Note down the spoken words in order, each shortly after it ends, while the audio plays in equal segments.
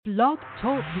Blog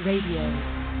Talk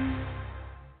Radio.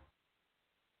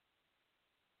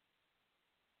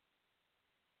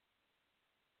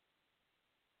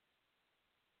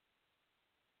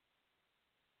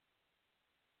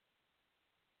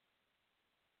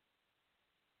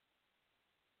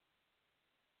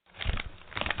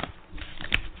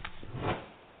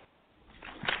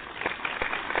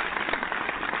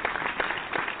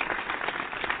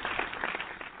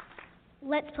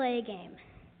 Let's play a game.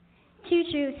 2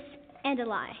 truths and a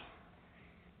lie.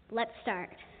 Let's start.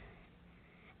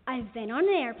 I've been on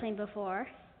an airplane before.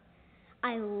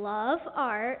 I love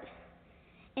art.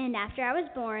 And after I was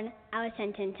born, I was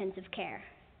sent to intensive care.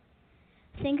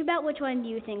 Think about which one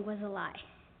you think was a lie.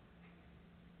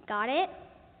 Got it?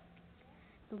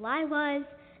 The lie was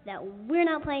that we're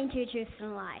not playing 2 truths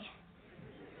and a lie.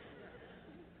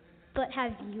 But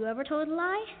have you ever told a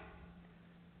lie?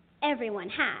 Everyone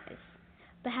has.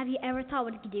 But have you ever thought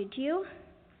what it could do to you?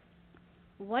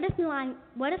 What if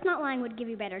not lying would give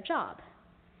you a better job?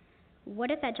 What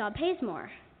if that job pays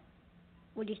more?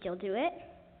 Would you still do it?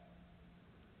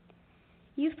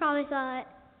 You've probably thought,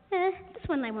 this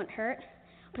one lie won't hurt.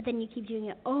 But then you keep doing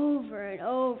it over and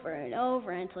over and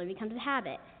over until it becomes a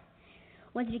habit.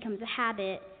 Once it becomes a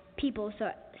habit, people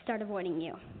start avoiding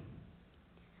you.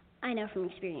 I know from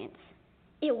experience.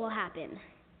 It will happen.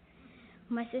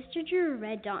 My sister drew a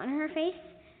red dot on her face,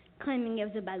 claiming it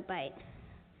was a bug bite.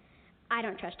 I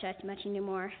don't trust her as much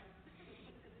anymore.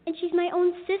 And she's my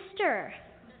own sister.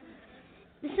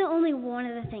 This is only one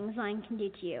of the things lying can do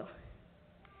to you.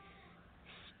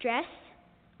 Stress,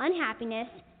 unhappiness,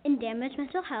 and damaged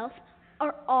mental health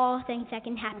are all things that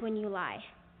can happen when you lie.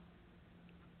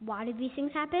 Why do these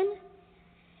things happen?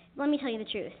 Let me tell you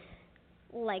the truth.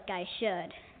 Like I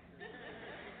should.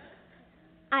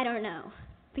 I don't know.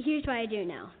 But here's what I do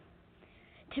know.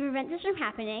 To prevent this from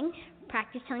happening,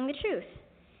 practice telling the truth.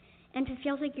 And if it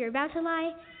feels like you're about to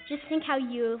lie, just think how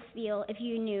you would feel if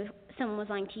you knew someone was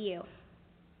lying to you.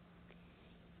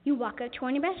 You walk up to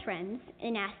one of your best friends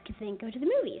and ask if they can go to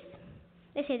the movies.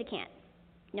 They say they can't.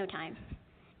 No time.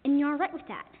 And you're alright with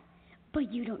that.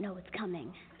 But you don't know what's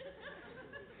coming.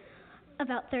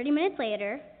 About 30 minutes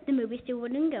later, the movie still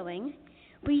wasn't going,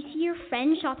 but you see your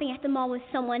friend shopping at the mall with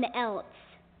someone else.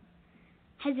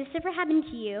 Has this ever happened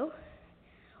to you?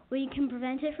 Well, you can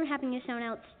prevent it from happening to someone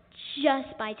else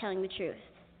just by telling the truth.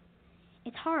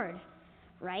 It's hard,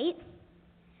 right?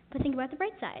 But think about the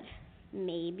bright side.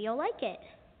 Maybe you'll like it.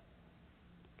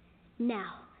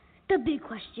 Now, the big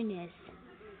question is,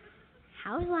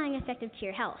 how is lying effective to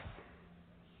your health?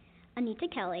 Anita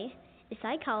Kelly, a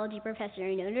psychology professor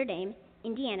in Notre Dame,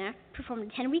 Indiana,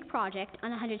 performed a 10-week project on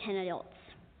 110 adults.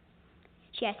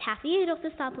 She asked half the adults to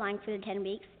stop lying for the 10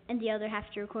 weeks and the other half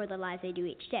to record the lies they do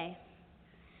each day.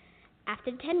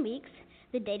 After 10 weeks,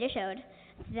 the data showed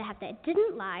that the half that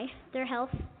didn't lie, their health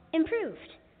improved,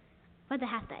 but the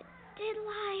half that did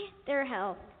lie, their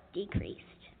health decreased.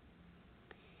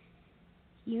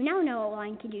 You now know what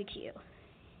lying can do to you.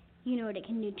 You know what it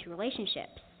can do to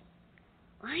relationships.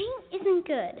 Lying isn't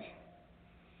good,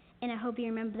 and I hope you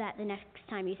remember that the next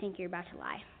time you think you're about to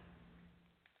lie.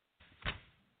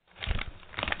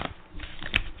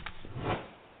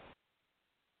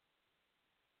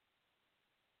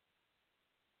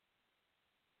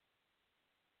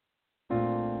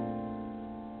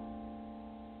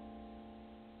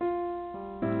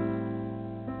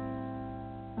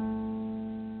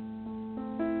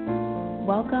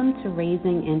 Welcome to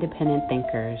Raising Independent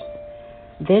Thinkers.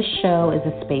 This show is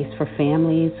a space for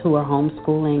families who are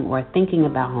homeschooling or thinking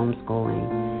about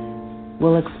homeschooling.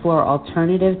 We'll explore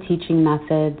alternative teaching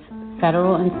methods,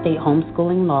 federal and state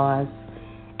homeschooling laws,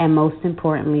 and most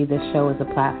importantly, this show is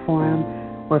a platform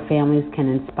where families can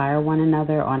inspire one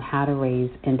another on how to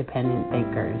raise independent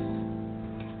thinkers.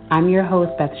 I'm your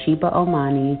host, Bathsheba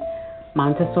Omani,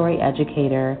 Montessori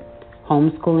educator,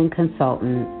 homeschooling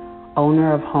consultant,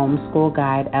 owner of Homeschool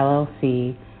Guide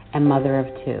LLC, and mother of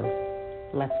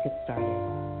 2. Let's get started.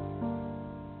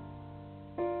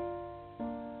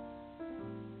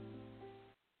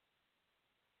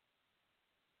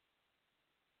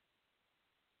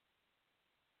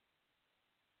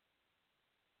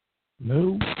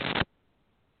 No.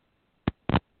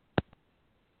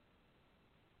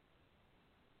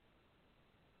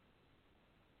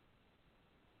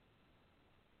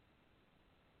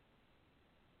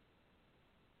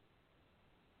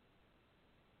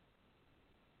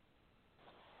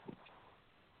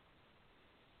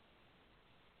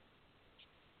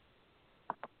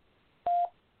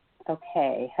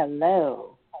 Okay,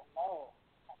 hello.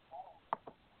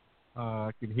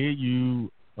 I can hear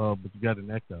you, but you got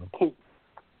an echo.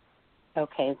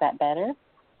 Okay, is that better?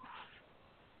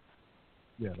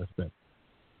 Yeah, that's better.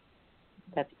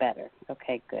 That's better.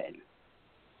 Okay, good.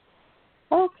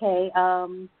 Okay,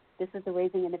 this is the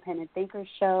Raising Independent Thinkers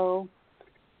show.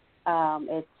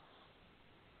 It's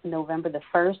November the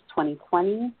 1st,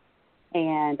 2020,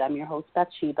 and I'm your host,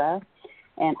 Bathsheba.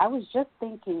 And I was just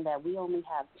thinking that we only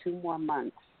have 2 more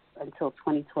months until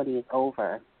 2020 is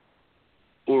over.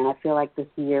 And I feel like this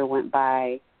year went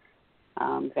by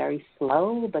very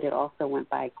slow, but it also went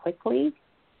by quickly.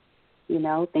 You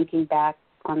know, thinking back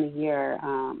on the year,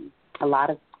 a lot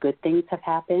of good things have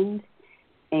happened.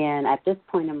 And at this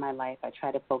point in my life, I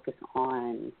try to focus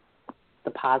on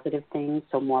the positive things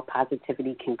so more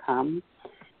positivity can come.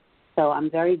 So I'm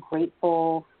very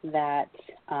grateful that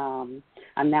I'm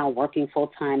now working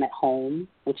full-time at home,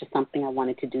 which is something I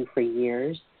wanted to do for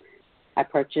years. I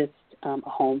purchased a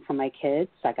home for my kids.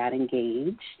 I got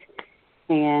engaged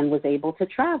and was able to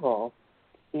travel.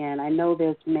 And I know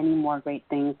there's many more great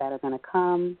things that are going to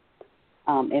come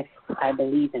if I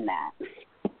believe in that.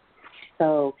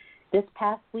 So this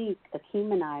past week,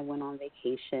 Akeem and I went on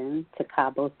vacation to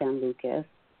Cabo San Lucas,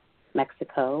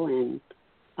 Mexico. And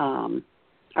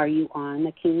are you on,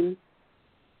 Akeem?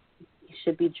 You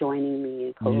should be joining me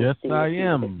in co-hosting. Yes, I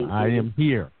am. I am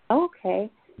here. Okay.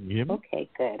 Can you hear me? Okay,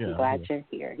 good. Yeah, I'm glad you're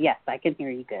here. Yes, I can hear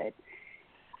you good.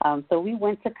 So we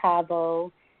went to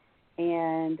Cabo,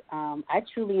 and I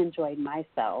truly enjoyed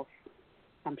myself.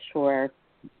 I'm sure.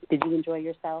 Did you enjoy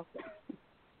yourself?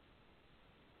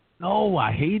 No,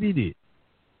 I hated it.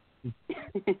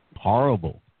 It's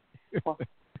horrible. Well,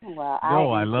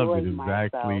 No, I loved enjoyed it. It was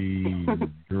myself. actually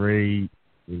great.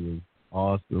 It was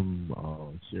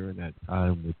awesome sharing that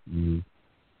time with you.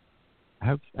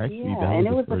 Actually, Yeah, that and was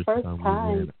it was the the first first time time.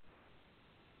 we went.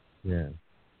 Yeah.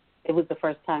 It was the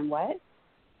first time what?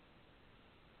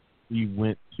 We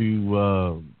went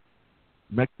to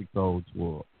Mexico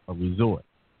to a resort,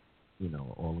 you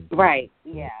know, all inclusive. Right,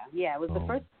 yeah. It was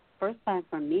the first time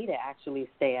for me to actually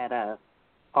stay at a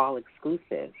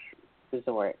all-exclusive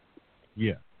resort.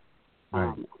 Yeah.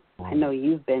 Right. I know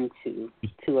you've been to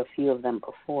a few of them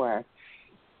before.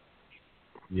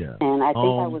 Yeah. And I think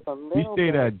I was a little We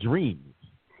stayed bit... at Dreams.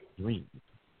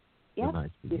 Yep, Nice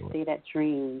you stayed at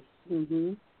Dreams.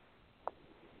 Mm-hmm.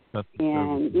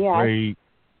 And great.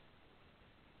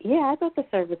 I thought the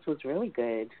service was really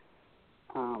good.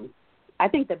 I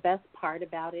think the best part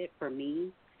about it for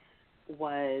me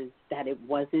was that it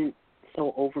wasn't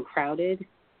so overcrowded.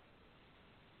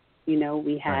 You know,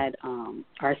 we had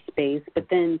our space, but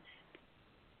then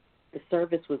the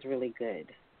service was really good,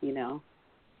 you know?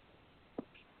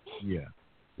 Yeah,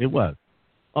 it was.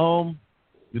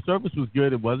 The service was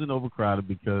good. It wasn't overcrowded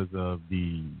because of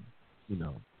the, you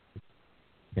know,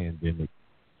 pandemic,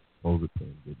 COVID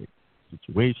pandemic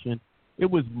situation.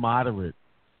 It was moderate,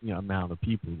 you know, amount of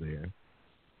people there.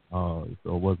 So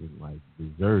it wasn't like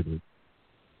deserted.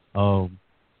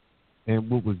 And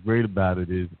what was great about it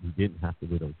is we didn't have to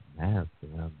wear those masks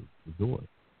around the resort.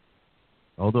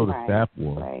 Although the staff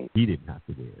wore, he didn't have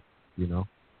to wear it, you know.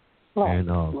 And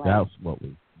that's what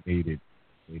made it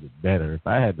better. If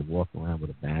I had to walk around with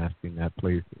a mask in that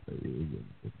place, it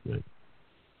wouldn't be good.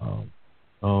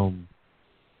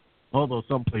 Although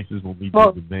some places when we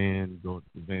did the van to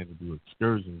do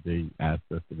excursions, they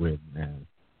asked us to wear the mask.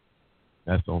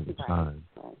 That's the only time.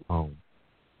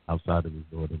 Outside the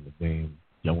resort in the van,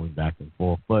 going back and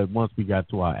forth. But once we got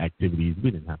to our activities,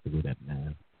 we didn't have to wear that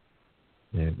mask.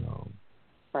 And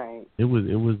it was.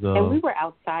 And we were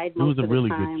outside most of the really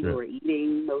time. Good trip. We were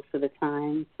eating most of the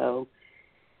time, so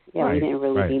we didn't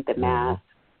really need the mask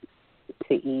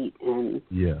to eat. And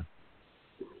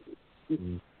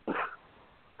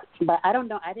But I don't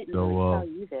know. I didn't really tell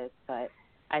you this, but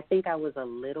I think I was a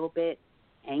little bit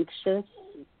anxious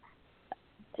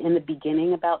in the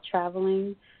beginning about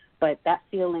traveling, but that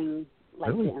feeling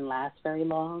didn't last very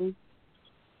long.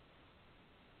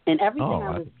 And everything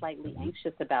I was slightly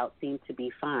anxious about seemed to be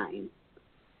fine.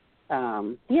 For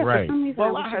some reason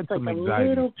I was just a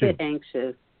little bit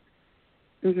anxious.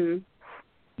 Mhm.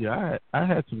 Yeah, I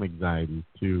had some anxiety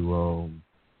too.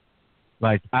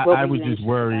 I was just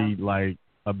worried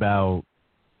about,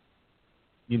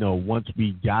 you know, once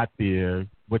we got there,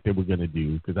 what they were going to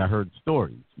do, because I heard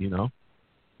stories, you know.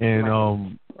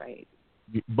 And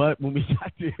but when we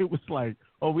got there, it was like,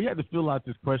 we had to fill out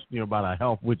this questionnaire about our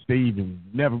health, which they didn't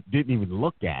even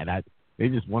look at. They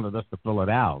just wanted us to fill it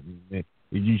out, and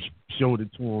you showed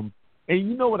it to them. And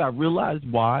you know what I realized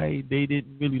why they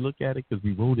didn't really look at it? Because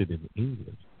we wrote it in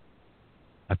English.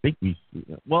 I think it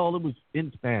was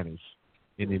in Spanish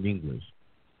and in English.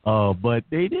 But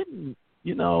they didn't,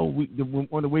 you know,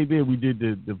 on the way there, we did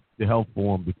the health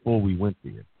form before we went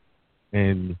there.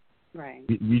 And Right.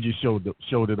 We just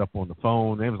showed it up on the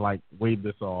phone. It was like, wave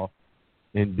this off.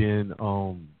 And then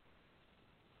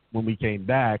when we came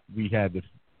back, we had to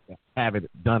have it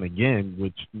done again,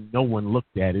 which no one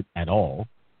looked at it at all.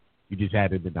 We just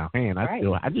had it in our hand.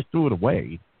 I just threw it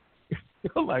away.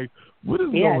 Like, what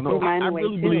is going on? I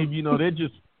really believe, they're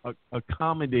just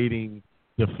accommodating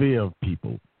the fear of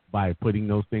people by putting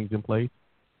those things in place.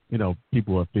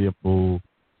 People are fearful,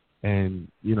 and,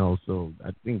 so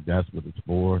I think that's what it's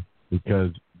for,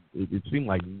 because it seemed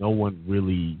like no one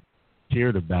really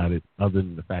cared about it other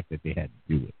than the fact that they had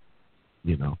to do it,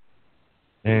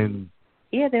 And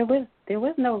yeah, there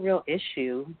was no real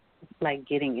issue like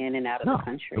getting in and out of the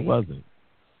country. It wasn't.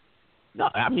 No,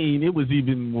 I mean, it was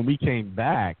even when we came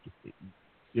back,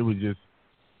 it was just,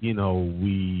 I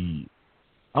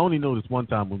only noticed one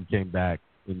time when we came back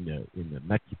in the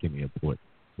Mexican airport,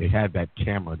 they had that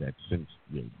camera that sensed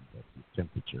the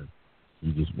temperature.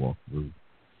 You just walk through.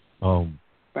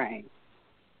 Right.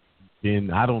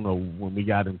 Then I don't know, when we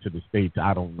got into the States,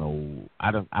 I don't know.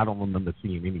 I don't remember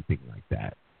seeing anything like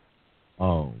that.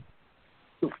 The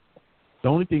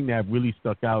only thing that really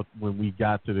stuck out when we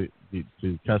got to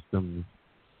to customs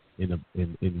in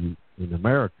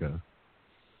America,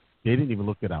 they didn't even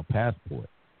look at our passport.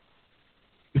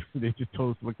 They just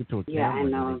told us to look into a camera,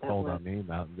 and they called our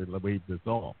name out and they waved us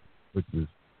off, which was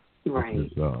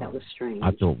that was strange.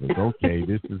 I thought was okay.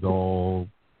 This is all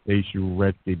facial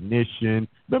recognition.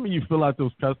 Remember, you fill out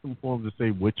those custom forms to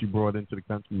say what you brought into the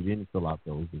country. You didn't fill out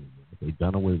those anymore. They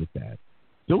done away with that.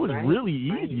 So it was really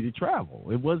easy to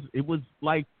travel. It was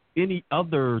like any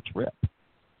other trip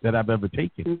that I've ever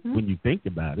taken. Mm-hmm. When you think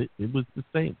about it, it was the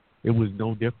same. It was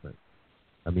no different.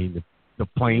 I mean, the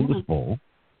plane was full,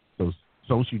 so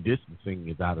social distancing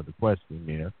is out of the question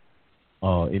there.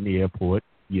 In the airport,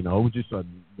 it was just a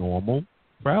normal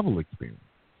travel experience.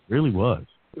 It really was.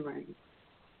 Right.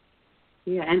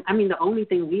 Yeah, and I mean, the only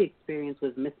thing we experienced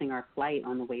was missing our flight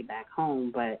on the way back home,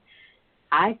 but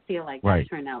I feel like that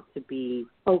turned out to be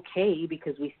okay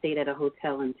because we stayed at a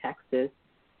hotel in Texas,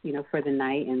 for the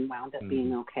night and wound up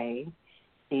being okay.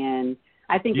 And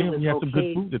I think it was we had okay some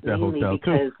good food at that hotel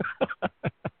because, too.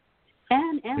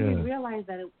 and we realized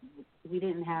that we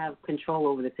didn't have control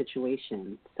over the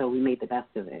situation, so we made the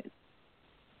best of it.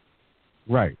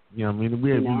 Right. I mean,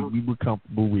 we were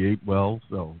comfortable. We ate well,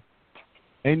 so.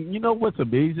 And you know what's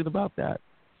amazing about that?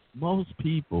 Most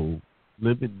people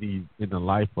live in the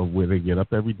life of where they get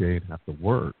up every day and have to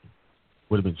work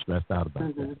would have been stressed out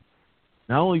about that.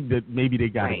 Not only that maybe they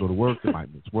got to go to work, they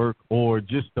might miss work, or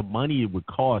just the money it would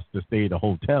cost to stay at a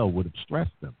hotel would have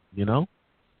stressed them,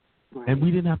 Right. And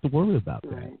we didn't have to worry about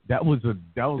that. Right. That was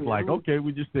like, okay,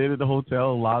 we just stayed at the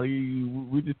hotel, Lolly,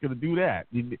 we're just gonna do that.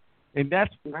 And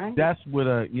that's what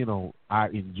I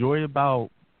enjoy about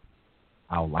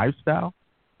our lifestyle,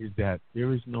 is that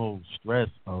there is no stress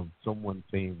of someone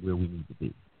saying where we need to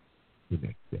be the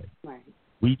next day. Right.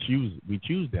 We choose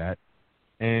that,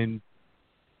 and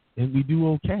we do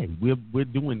okay. We're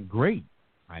doing great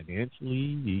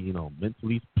financially,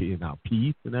 mentally, in our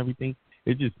peace and everything.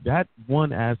 It's just that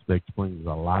one aspect brings a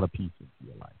lot of peace into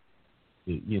your life.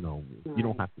 You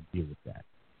don't have to deal with that.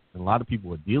 And a lot of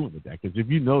people are dealing with that because if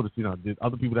you notice, the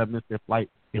other people that missed their flight,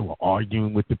 they were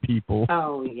arguing with the people.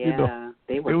 Oh yeah,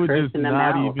 they were it was cursing just them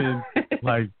not out. even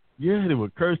like they were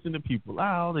cursing the people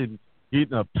out and getting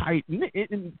uptight.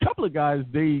 And a couple of guys,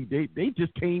 they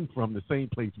just came from the same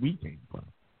place we came from.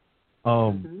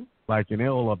 And they're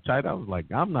all uptight. I was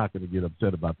like, I'm not going to get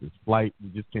upset about this flight. We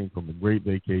just came from a great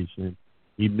vacation.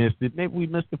 We missed it. Maybe we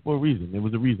missed it for a reason. There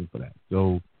was a reason for that.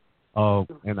 So,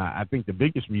 and I think the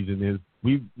biggest reason is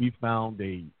we found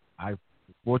I was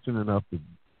fortunate enough to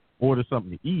order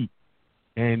something to eat,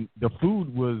 and the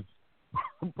food was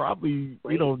probably,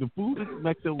 the food in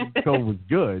Mexico was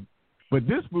good, but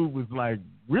this food was like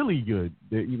really good.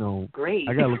 Great.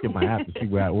 I got to look at my app to see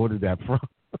where I ordered that from.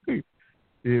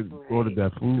 Ordered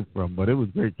that food from, but it was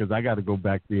great because I got to go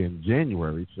back there in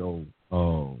January. So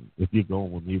if you're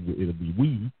going with me, it'll be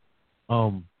we.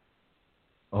 I'm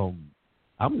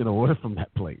gonna order from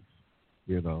that place.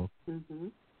 So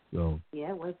yeah,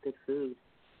 it was good food.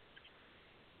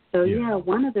 So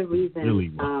one of the reasons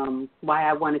really why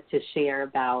I wanted to share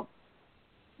about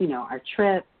our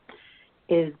trip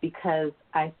is because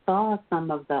I saw some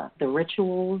of the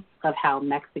rituals of how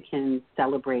Mexicans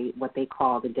celebrate what they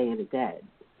call the Day of the Dead.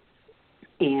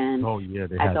 And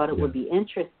I thought it would be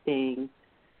interesting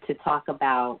to talk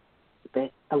about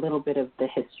a little bit of the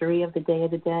history of the Day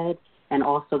of the Dead and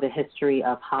also the history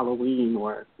of Halloween,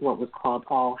 or what was called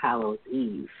All-Hallows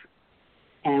Eve.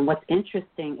 And what's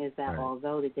interesting is that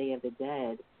although the Day of the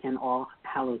Dead and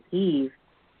All-Hallows Eve,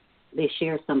 they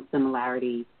share some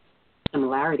similarities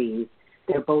similarities,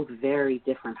 they're both very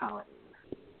different holidays.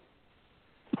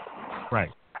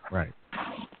 Right.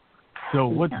 So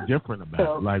what's different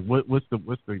about it? Like what's the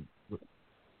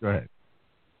go ahead.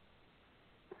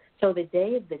 So the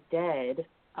Day of the Dead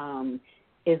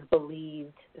is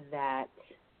believed that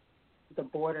the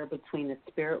border between the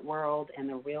spirit world and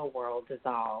the real world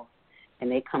dissolves, and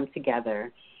they come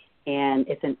together. And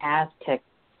it's an Aztec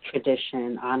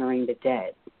tradition honoring the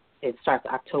dead. It starts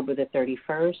October the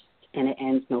 31st, and it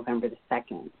ends November the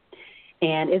 2nd.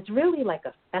 And it's really like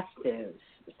a festive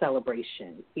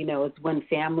celebration. You know, it's when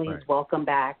families welcome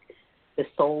back the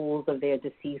souls of their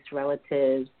deceased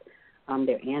relatives,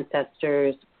 their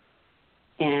ancestors,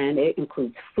 and it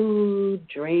includes food,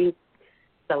 drink,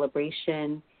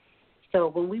 celebration. So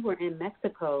when we were in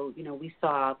Mexico, you know, we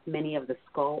saw many of the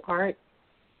skull art.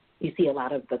 You see a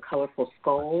lot of the colorful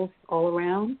skulls all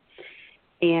around.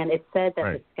 And it said that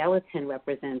the skeleton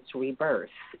represents rebirth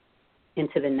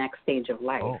into the next stage of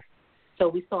life. Oh. So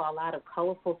we saw a lot of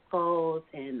colorful skulls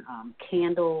and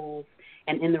candles.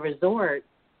 And in the resort,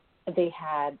 they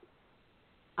had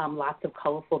lots of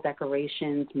colorful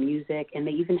decorations, music, and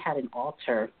they even had an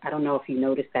altar. I don't know if you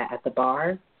noticed that at the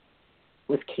bar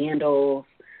with candles.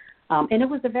 And it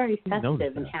was a very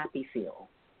festive and happy feel.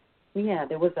 Yeah,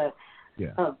 there was a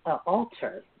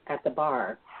altar at the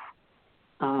bar.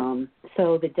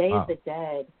 So the Day of the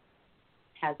Dead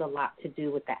has a lot to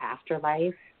do with the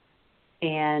afterlife,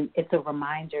 and it's a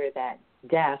reminder that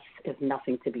death is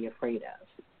nothing to be afraid of.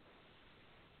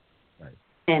 Right.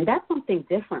 And that's something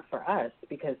different for us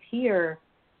because here,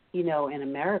 you know, in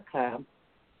America,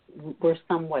 we're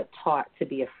somewhat taught to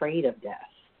be afraid of death.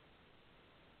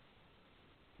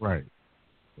 Right.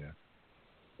 Yeah.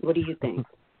 What do you think?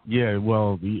 Yeah,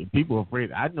 well, the people are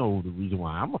afraid. I know the reason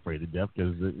why I'm afraid of death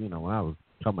because, you know, when I was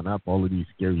coming up, all of these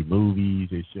scary movies,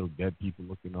 they showed dead people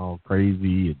looking all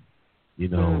crazy and, you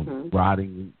know,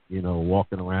 rotting, you know,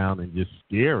 walking around and just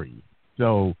scary.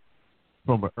 So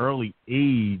from an early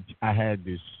age, I had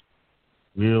this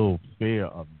real fear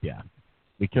of death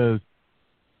because,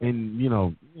 and, you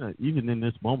know, even in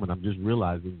this moment, I'm just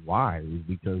realizing why is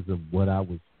because of what I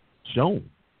was shown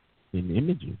in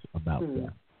images about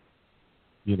death.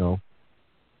 You know,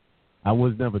 I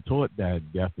was never taught that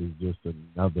death is just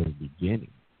another beginning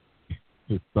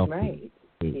to something,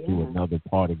 to another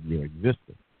part of your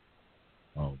existence.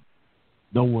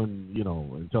 No one, you know,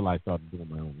 until I started doing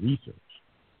my own research.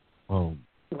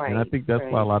 And I think that's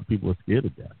why a lot of people are scared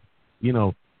of death. You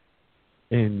know,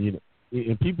 and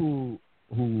people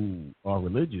who are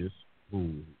religious, who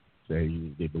say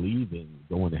they believe in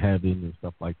going to heaven and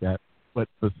stuff like that, but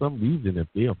for some reason, if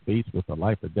they are faced with a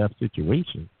life or death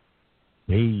situation,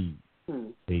 they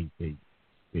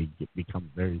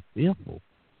become very fearful.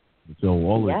 And so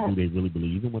do they really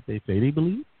believe in what they say they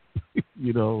believe?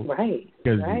 You know,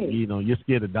 because you know you're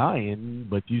scared of dying,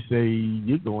 but you say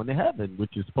you're going to heaven,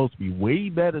 which is supposed to be way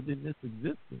better than this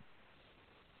existence.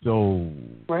 So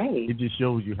it just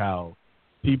shows you how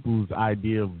people's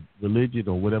idea of religion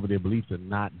or whatever their beliefs are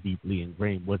not deeply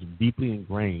ingrained. What's deeply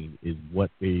ingrained is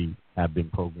what they have been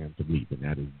programmed to believe, and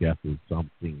that is death is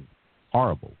something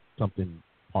horrible, something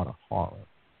part of horror,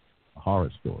 a horror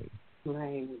story.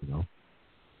 Right. You know?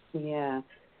 Yeah.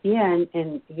 Yeah,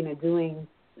 and you know, doing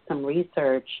some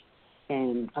research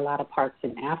in a lot of parts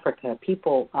in Africa,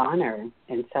 people honor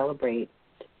and celebrate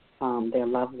their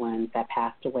loved ones that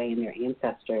passed away and their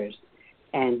ancestors.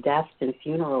 And deaths and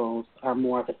funerals are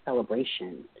more of a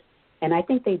celebration. And I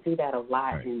think they do that a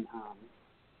lot in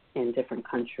different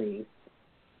countries.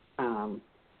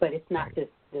 But it's not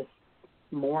just this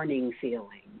mourning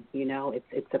feeling, you know,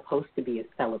 it's supposed to be a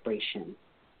celebration.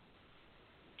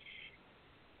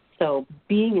 So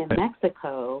being in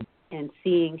Mexico and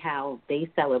seeing how they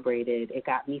celebrated, it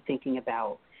got me thinking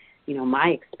about, you know, my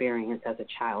experience as a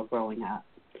child growing up.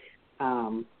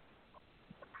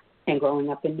 And growing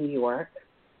up in New York,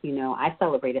 you know, I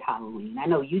celebrated Halloween. I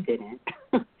know you didn't,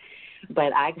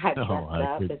 but I got dressed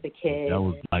up as a kid. That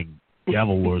was like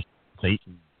devil worship,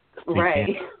 Satan.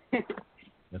 Right.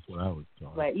 That's what I was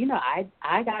taught. But, you know,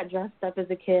 I got dressed up as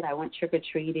a kid. I went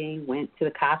trick-or-treating, went to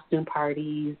the costume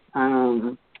parties,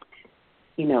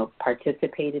 you know,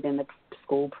 participated in the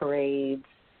school parades,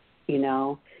 you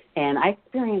know, and I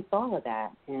experienced all of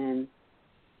that. And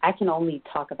I can only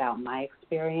talk about my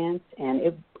experience, and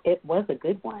it was a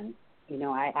good one. You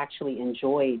know, I actually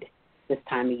enjoyed this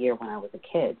time of year when I was a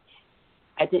kid.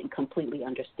 I didn't completely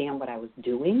understand what I was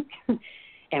doing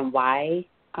and why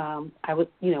I was,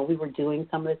 you know, we were doing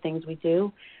some of the things we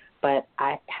do, but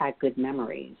I had good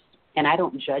memories. And I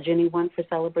don't judge anyone for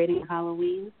celebrating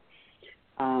Halloween.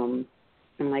 And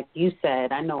like you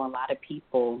said, I know a lot of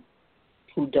people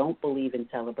who don't believe in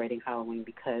celebrating Halloween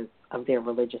because of their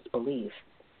religious belief,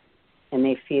 and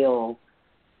they feel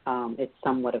it's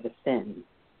somewhat of a sin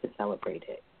to celebrate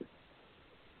it.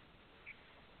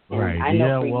 And right. I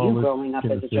know yeah, for well, you growing up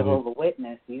as a considered... Jehovah's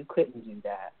Witness, you couldn't do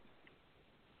that.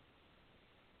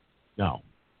 No,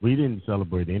 we didn't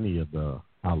celebrate any of the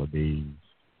holidays.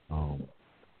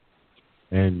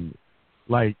 And,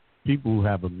 like, people who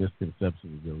have a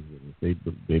misconception of Jehovah's Witness,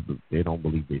 they don't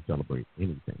believe they celebrate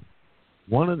anything.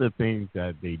 One of the things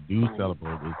that they do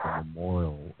celebrate is the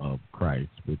memorial of Christ,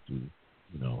 which is,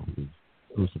 his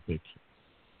crucifixion.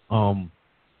 And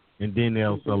then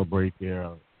they'll celebrate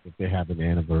if they have an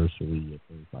anniversary or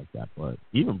things like that. But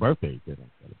even birthdays, they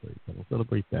don't celebrate. They don't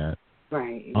celebrate that.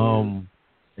 Right.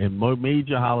 And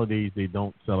major holidays, they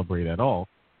don't celebrate at all.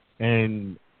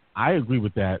 And I agree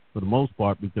with that for the most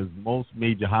part because most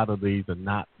major holidays are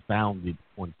not founded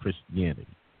on Christianity,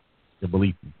 the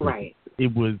belief in Christianity. Right.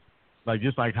 It was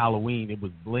just like Halloween, it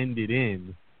was blended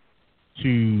in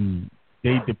to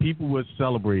the people were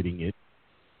celebrating it.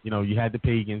 You had the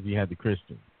pagans, you had the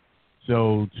Christians.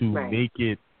 So to make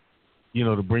it,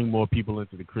 to bring more people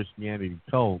into the Christianity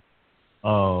cult,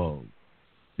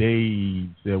 they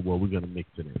said, well, we're going to mix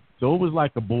it in. So it was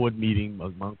like a board meeting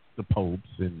amongst the popes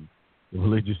and the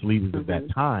religious leaders of that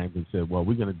time and said, well,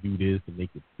 we're going to do this and make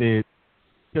it fit.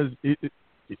 Because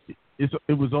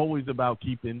it was always about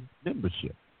keeping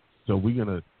membership. So we're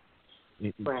going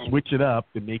to switch it up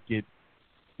to make it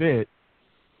fit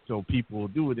so people will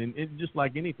do it. And just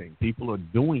like anything, people are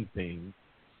doing things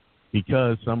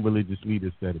because some religious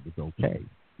leaders said it was okay.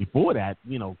 Before that,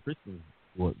 Christians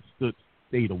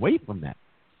stayed away from that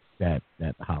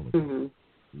holiday.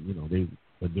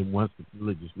 But then once the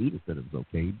religious leaders said it was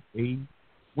okay, they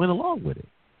went along with it.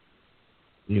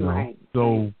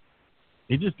 So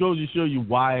it just goes to show you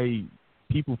why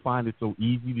people find it so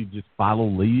easy to just follow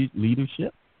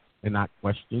leadership and not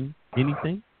question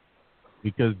anything,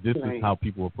 because this is how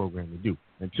people are programmed to do.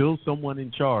 Until someone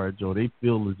in charge or they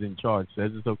feel is in charge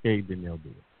says it's okay, then they'll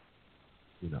do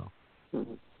it.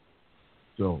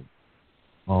 So,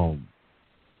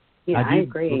 I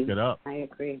agree. Look it up. I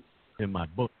agree. In my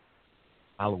book,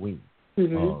 Halloween,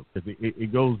 because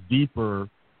it goes deeper.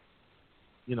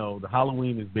 The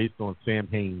Halloween is based on Sam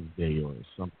Haines Day or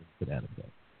something to that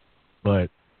effect. But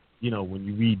when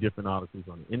you read different articles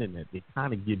on the internet, they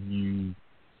kind of give you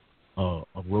a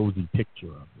rosy picture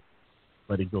of it,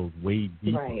 but it goes way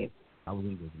deeper. Right.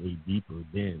 Halloween goes way deeper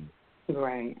than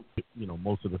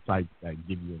most of the sites that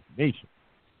give you information.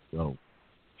 So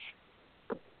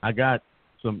I got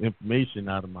some information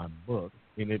out of my book,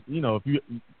 and if you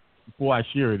before I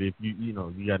share it, if you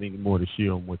got any more to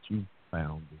share on what you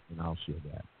found, then I'll share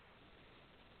that.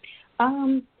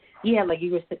 Yeah, like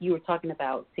you were talking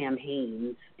about Sam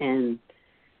Haines, and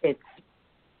it's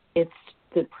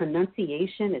the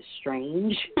pronunciation is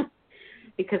strange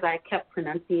because I kept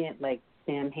pronouncing it like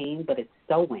Sam Haines, but it's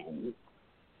Sowen.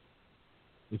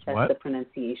 It's That's what? the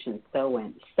pronunciation,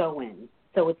 Sowen. So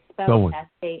it's spelled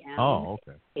S-A-M-H-A-I-N,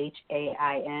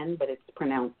 but it's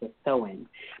pronounced as Sowen.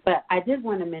 But I did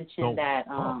want to mention that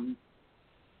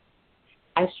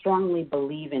I strongly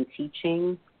believe in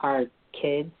teaching our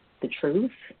kids the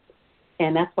truth,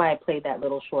 and that's why I played that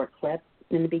little short clip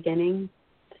in the beginning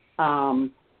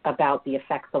about the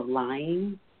effects of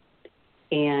lying.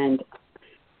 And,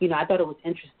 I thought it was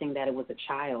interesting that it was a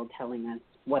child telling us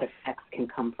what effects can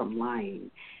come from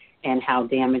lying and how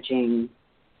damaging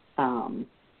the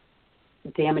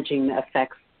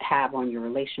effects have on your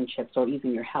relationships or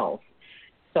even your health.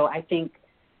 So I think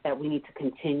that we need to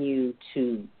continue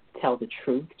to tell the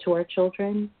truth to our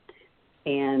children.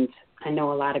 And I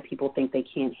know a lot of people think they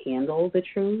can't handle the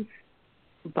truth,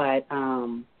 but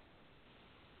I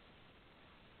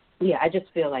just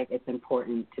feel like it's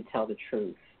important to tell the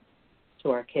truth to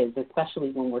our kids,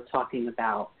 especially when we're talking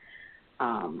about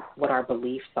what our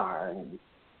beliefs are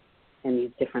in these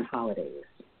different holidays.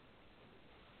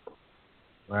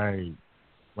 Right.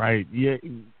 Yeah,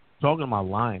 talking about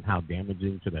lying, how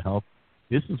damaging to the health,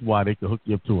 this is why they can hook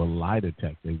you up to a lie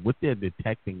detector. What they're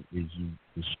detecting is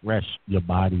the stress your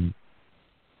body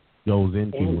goes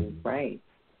into. Right.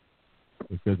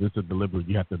 Because it's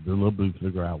you have to deliberately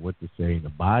figure out what to say. The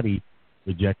body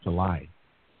rejects a lie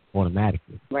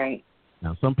automatically. Right.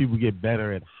 Now, some people get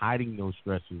better at hiding those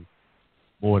stresses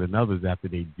more than others after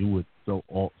they do it so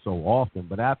often.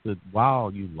 But after a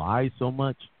while, you lie so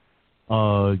much,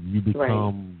 you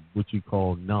become what you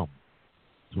call numb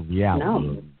to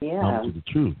reality, numb to the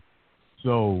truth.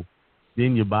 So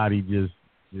then your body just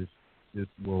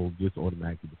will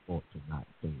automatically default to not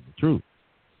saying the truth.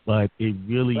 But it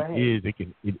really is.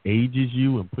 It ages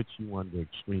you and puts you under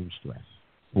extreme stress.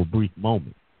 for a brief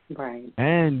moment. Right.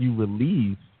 And you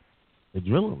release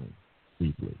adrenaline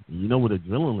briefly. You know what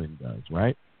adrenaline does,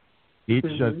 right? It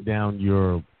shuts down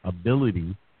your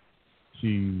ability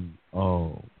to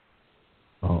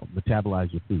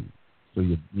metabolize your food. So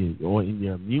or in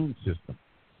your immune system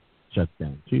shuts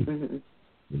down too.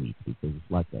 Because it's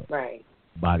like a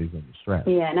body's under stress.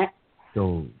 Yeah, and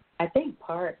so I think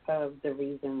part of the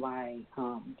reason why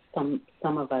some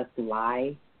of us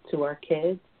lie to our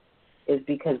kids is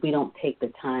because we don't take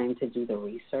the time to do the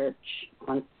research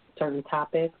on certain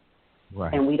topics,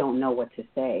 and we don't know what to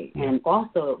say. And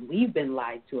also, we've been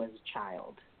lied to as a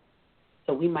child,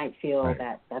 so we might feel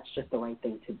that that's just the right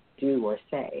thing to do or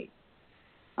say.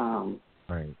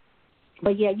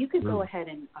 But yeah, you could go ahead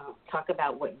and talk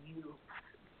about what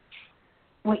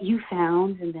you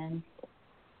found, and then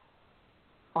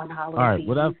on Halloween. All right,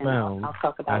 what I found, I'll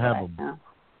talk about I have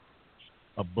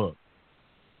a book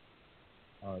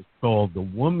called The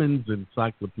Woman's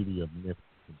Encyclopedia of Myths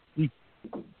and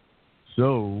Secrets.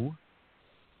 So,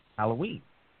 Halloween.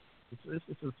 It's an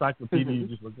encyclopedia. You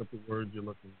just look up the words you're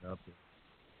looking up, and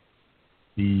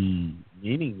the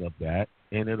meaning of that,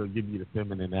 and it'll give you the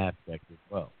feminine aspect as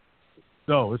well.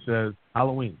 So, it says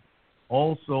Halloween.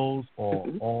 All Souls or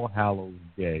All-Hallows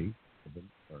Day,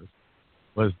 November 1st,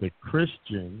 was the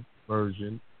Christian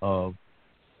version of,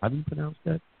 how do you pronounce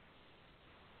that?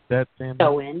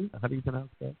 Samhain. How do you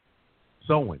pronounce that?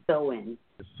 Samhain.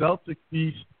 The Celtic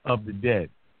Feast of the Dead,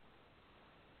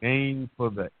 named for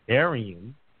the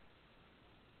Aryan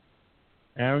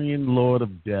Lord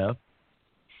of Death,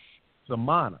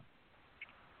 Samana,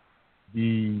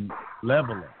 the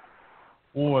Leveler,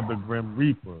 or the Grim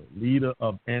Reaper, leader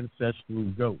of ancestral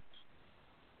goats.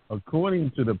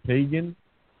 According to the pagan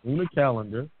lunar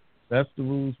calendar,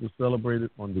 festivals were celebrated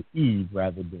on the eve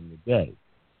rather than the day.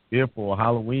 Therefore,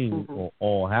 Halloween or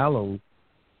All Hallows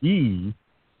Eve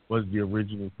was the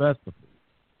original festival.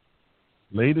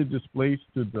 Later displaced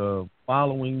to the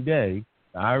following day,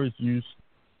 the Irish used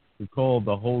to call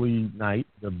the Holy Night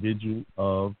the Vigil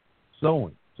of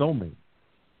Samhain.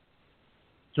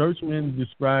 Churchmen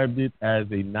described it as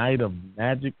a night of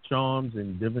magic charms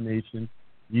and divination,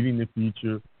 meeting the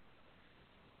future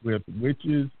with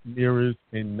witches, mirrors,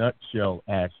 and nutshell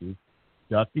ashes,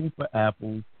 ducking for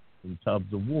apples in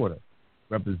tubs of water,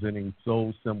 representing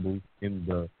soul symbols in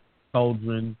the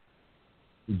cauldron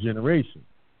regeneration,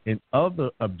 and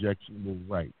other objectionable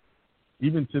rites.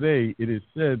 Even today, it is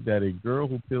said that a girl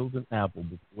who peels an apple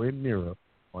before a mirror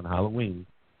on Halloween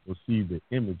will see the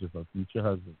image of her future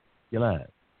husband, Gilad.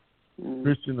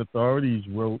 Christian authorities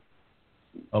wrote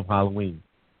of Halloween.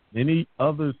 Many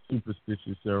other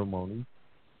superstitious ceremonies,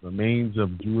 remains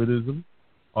of Judaism,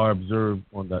 are observed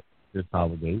on this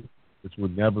holiday, which will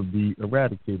never be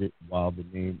eradicated while the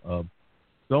name of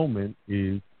Samhain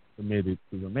is permitted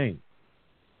to remain.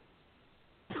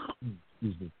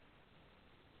 Excuse me.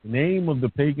 The name of the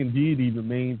pagan deity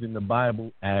remains in the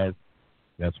Bible as,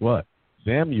 guess what?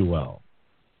 Samuel,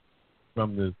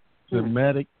 from the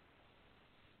Semitic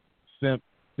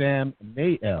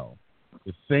Samael,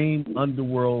 the same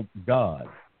underworld god.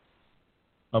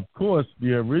 Of course,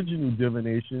 the original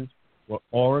divinations were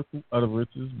oracle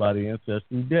utterances by the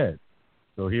ancestral dead.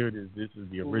 So here it is. This is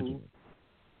the original.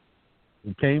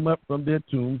 Who came up from their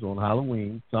tombs on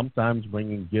Halloween, sometimes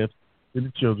bringing gifts to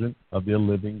the children of their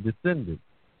living descendants.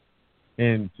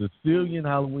 In Sicilian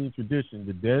Halloween tradition,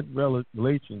 the dead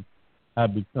relations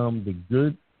have become the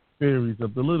good fairies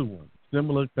of the little ones.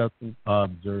 Similar customs are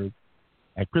observed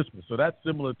at Christmas. So that's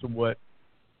similar to what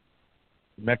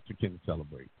Mexicans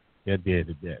celebrate. Their Day of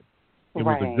the Dead. It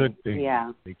was a good thing.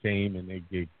 Yeah. They came and they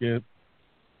gave gifts.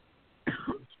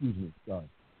 Excuse me, sorry.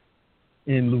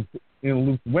 In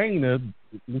Lithuania,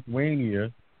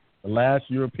 the last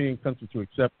European country to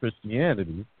accept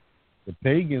Christianity, the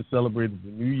pagans celebrated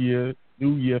the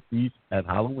New Year feast at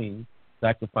Halloween,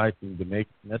 sacrificing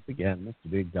domestic animals to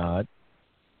their god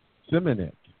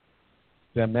Samanic,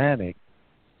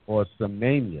 or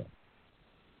Samania.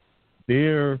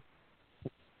 Their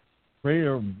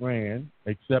prayer ran,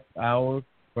 accept our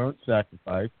burnt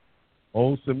sacrifice,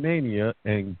 O Samania,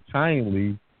 and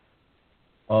kindly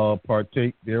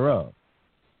partake thereof.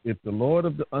 If the Lord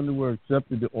of the underworld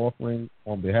accepted the offering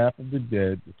on behalf of the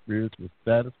dead, the spirits were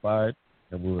satisfied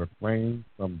and will refrain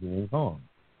from doing harm.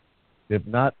 If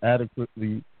not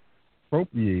adequately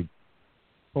perpetuated,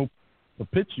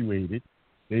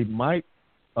 they might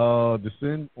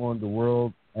descend on the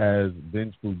world as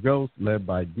vengeful ghosts led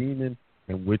by demons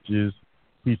and witches,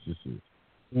 priestesses,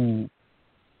 who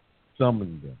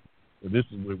summoned them. So this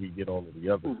is where we get all of the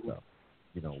other stuff,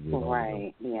 you know, with all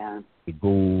the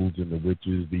ghouls and the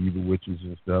witches, the evil witches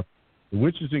and stuff. The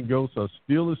witches and ghosts are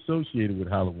still associated with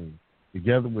Halloween,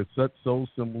 together with such soul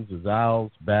symbols as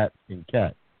owls, bats, and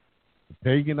cats. The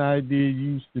pagan idea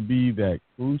used to be that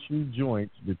crucial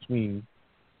joints between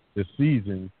the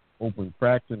seasons open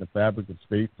cracks in the fabric of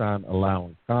space-time,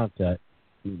 allowing contact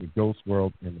between the ghost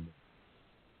world and the moon.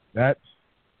 That's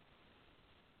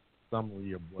a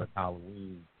summary of what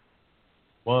Halloween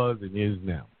was and is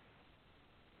now.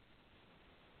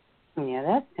 Yeah,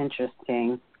 that's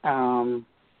interesting.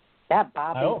 That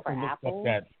bobbing for apples.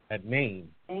 Up that name.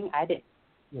 Thing, I did.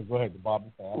 Yeah, go ahead. The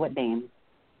bobbing for apples. What name?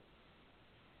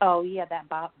 Oh yeah,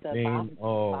 name,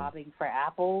 bobbing for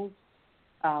apples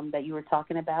that you were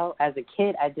talking about. As a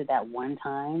kid, I did that one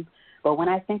time, but when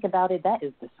I think about it, that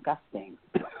is disgusting.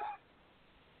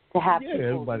 To have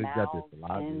people's mouths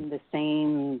in the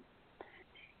same,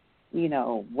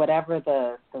 whatever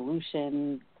the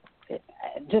solution.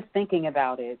 Just thinking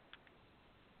about it,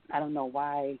 I don't know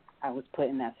why I was put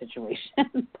in that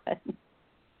situation. But,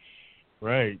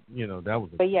 right, that was.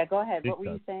 But yeah, go ahead. What were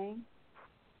you saying?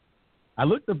 I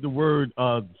looked up the word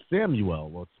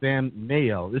Samuel or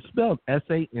Samael. It's spelled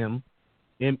Samael.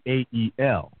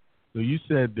 So you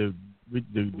said the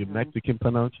Mexican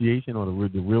pronunciation or the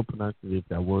real pronunciation of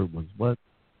that word was what?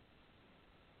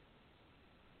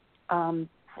 Samhain,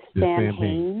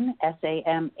 Samhain.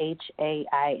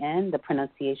 The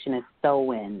pronunciation is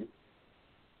Samhain.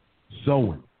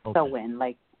 Samhain. Okay. Samhain,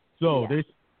 like. So yeah.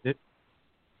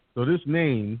 this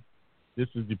name, this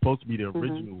is supposed to be the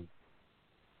original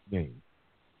name.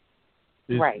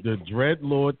 It's right. The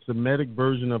Dreadlord Semitic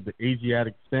version of the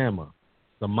Asiatic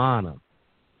Samana,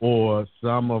 or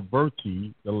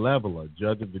Samaverti, the leveler,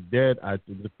 judge of the dead,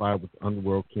 identified with the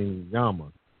underworld king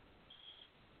Yama.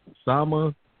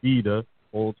 Sama-Ida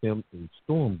called him a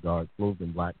storm god clothed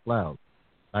in black clouds,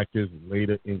 like his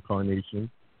later incarnation,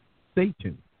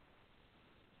 Satan.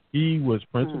 He was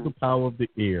principal power of the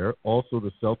air, also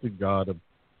the Celtic god of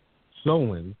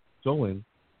Samhain,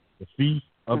 the feast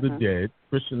of the dead,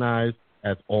 Christianized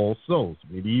as All Souls.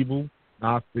 Medieval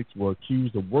Gnostics were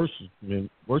accused of worshiping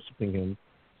him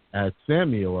as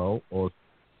Samuel or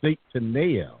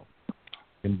Satanael.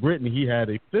 In Britain, he had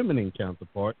a feminine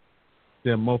counterpart,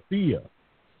 Samothea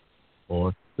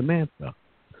or Samantha,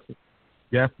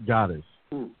 death goddess.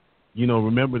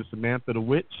 Remember the Samantha the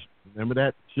Witch? Remember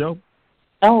that show?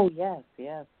 Oh, yes.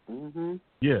 Mm-hmm.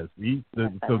 Yes.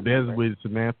 So there's where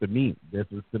Samantha meets. This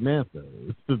is Samantha.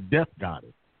 It's the death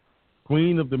goddess,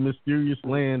 queen of the mysterious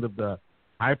land of the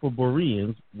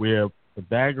Hyperboreans, where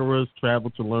Pythagoras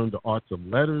traveled to learn the arts of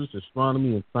letters,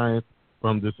 astronomy, and science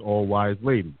from this all-wise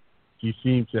lady. She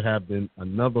seems to have been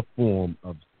another form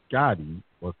of Skadi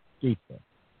or Skater.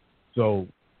 So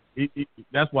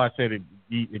that's why I said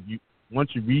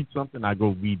once you read something, I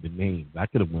go read the names. I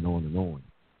could have went on and on.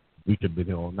 We could have been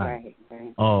here all night.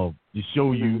 Right. To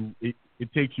show you,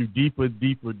 it takes you deeper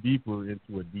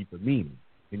into a deeper meaning.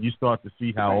 And you start to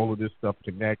see how all of this stuff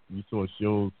connects. You saw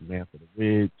shows, Samantha the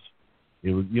Witch.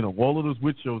 It was, all of those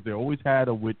witch shows, they always had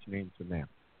a witch named Samantha.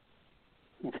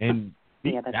 And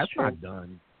that's not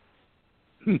done.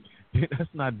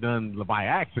 That's not done by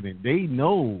accident. They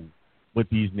know what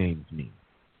these names mean.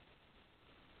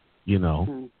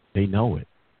 They know it.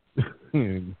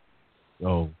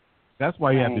 So that's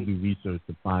why you have to do research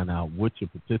to find out what you're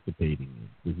participating in,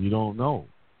 because you don't know.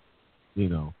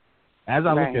 As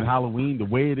I look at Halloween, the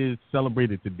way it is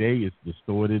celebrated today is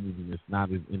distorted and it's not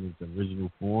in its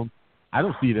original form. I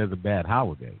don't see it as a bad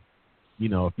holiday.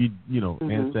 If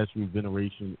ancestral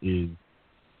veneration is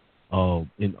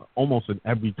in almost in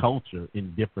every culture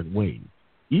in different ways.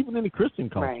 Even in the Christian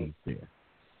culture, it's there.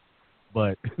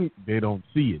 But they don't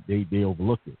see it. They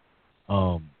overlook it.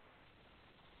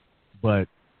 But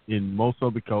in most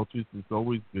other cultures, it's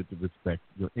always good to respect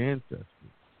your ancestors.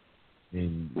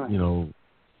 And,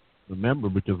 remember,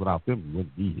 because without them, you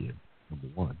wouldn't be here, number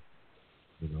one.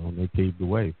 And they paved the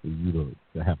way for you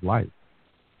to have life.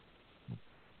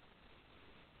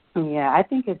 Yeah, I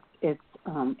think it's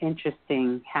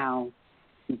interesting how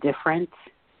different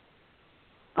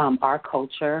our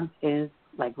culture is,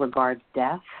 like, regards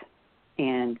death.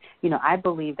 And, I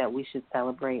believe that we should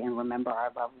celebrate and remember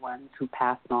our loved ones who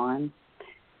passed on.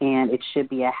 And it should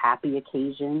be a happy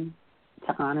occasion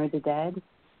to honor the dead,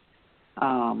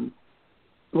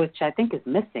 which I think is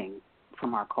missing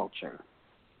from our culture.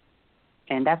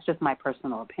 And that's just my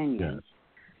personal opinion. Yes.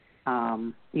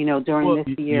 During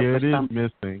this year, it is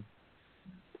missing.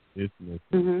 It's missing.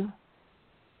 Mm-hmm.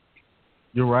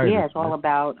 You're right. Yeah, it's all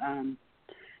about,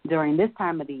 during this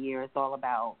time of the year, it's all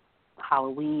about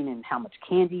Halloween and how much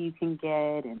candy you can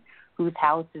get and whose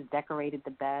house is decorated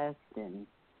the best and,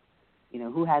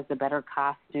 who has the better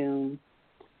costume.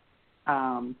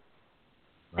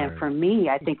 Right. And for me,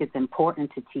 I think it's important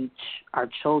to teach our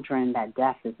children that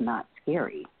death is not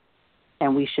scary.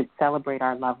 And we should celebrate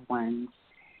our loved ones,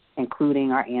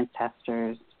 including our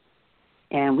ancestors.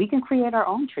 And we can create our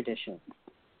own traditions.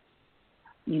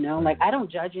 You know, right. like I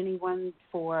don't judge anyone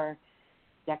for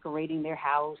decorating their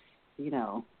house. You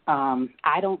know,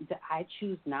 I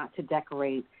choose not to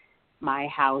decorate my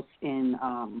house in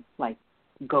like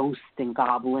ghosts and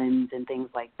goblins and things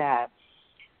like that.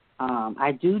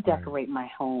 I do decorate my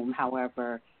home,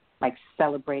 however, like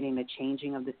celebrating the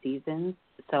changing of the seasons.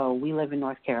 So we live in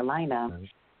North Carolina,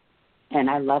 and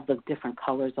I love the different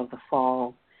colors of the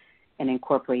fall and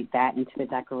incorporate that into the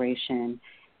decoration.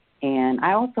 And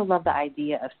I also love the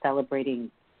idea of celebrating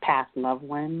past loved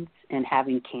ones and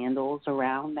having candles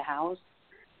around the house.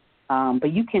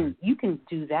 But you can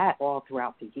do that all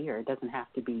throughout the year. It doesn't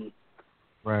have to be,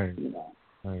 right. You know,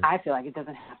 right. I feel like it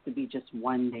doesn't have to be just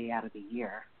one day out of the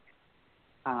year.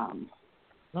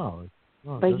 No,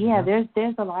 but yeah,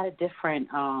 there's a lot of different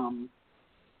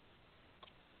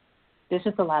there's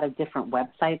just a lot of different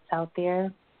websites out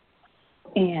there.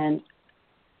 And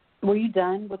were you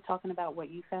done with talking about what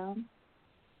you found?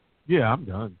 Yeah, I'm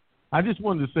done. I just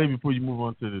wanted to say before you move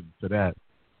on to that,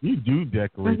 you do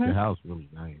decorate the house really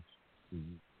nice.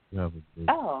 You have a good...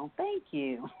 Oh, thank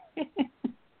you.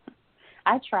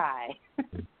 I try.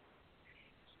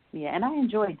 Yeah, and I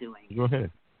enjoy doing it. Go ahead.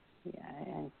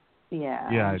 Yeah,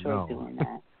 I enjoy doing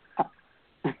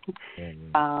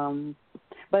that.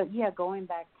 But yeah, going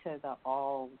back to the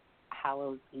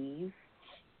All-Hallows Eve,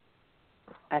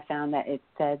 I found that it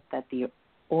said that the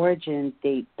origins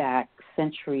date back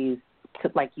centuries, to,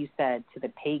 like you said, to the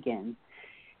pagans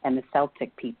and the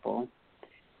Celtic people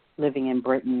living in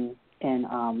Britain and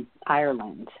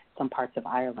Ireland, some parts of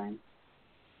Ireland.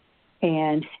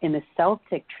 And in the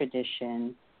Celtic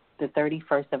tradition, the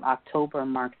 31st of October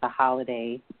marks a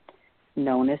holiday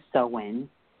known as Samhain.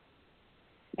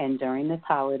 And during this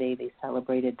holiday, they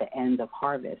celebrated the end of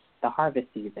harvest, the harvest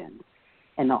season,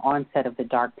 and the onset of the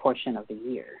dark portion of the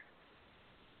year.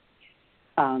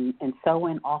 And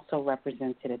Samhain also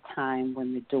represented a time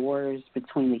when the doors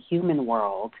between the human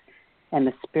world and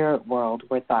the spirit world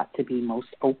were thought to be most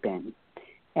open.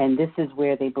 And this is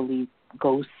where they believed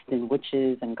ghosts and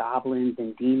witches and goblins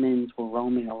and demons were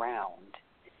roaming around.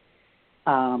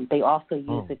 They also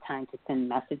used the time to send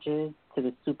messages to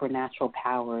the supernatural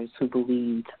powers who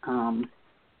believed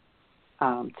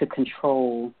to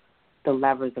control the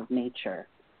levers of nature.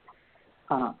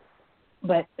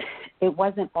 But it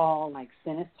wasn't all like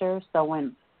sinister. So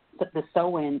when the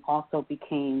Samhain also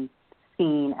became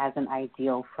seen as an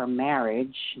ideal for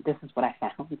marriage, this is what I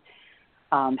found,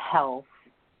 health,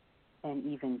 and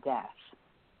even death.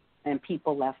 And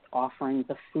people left offerings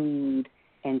of food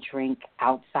and drink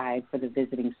outside for the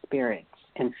visiting spirits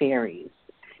and fairies.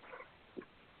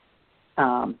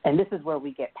 And this is where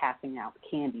we get passing out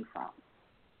candy from.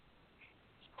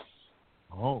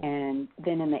 Oh. And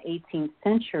then in the 18th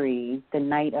century, the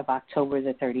night of October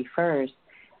the 31st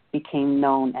became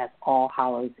known as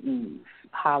All-Hallows Eve.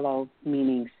 Hallow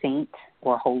meaning saint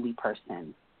or holy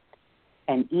person.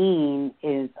 And Een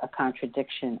is a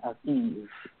contradiction of Eve,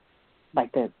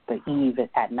 like the Eve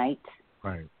at night.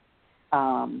 Right.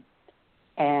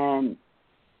 And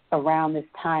around this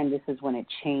time, this is when it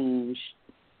changed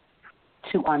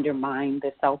to undermine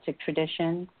the Celtic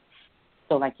tradition.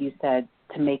 So like you said,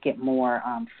 to make it more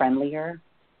friendlier.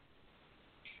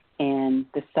 And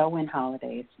the Samhain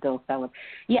holiday is still celebrated.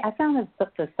 Yeah, I found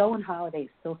that the Samhain holiday is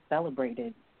still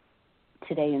celebrated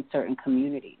today in certain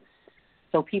communities.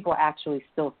 So people actually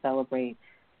still celebrate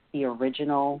the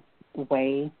original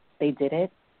way they did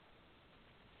it,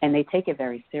 and they take it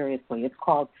very seriously. It's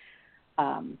called,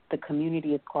 the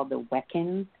community is called the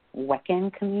Wiccan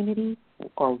community,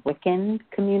 or Wiccan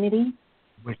community.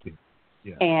 Wiccan,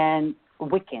 yeah. And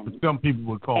Wiccan. Some people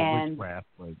would call it witchcraft,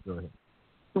 but go ahead.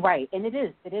 Right, and it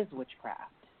is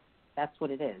witchcraft. That's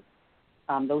what it is.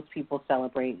 Those people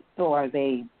celebrate, or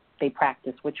they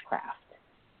practice witchcraft.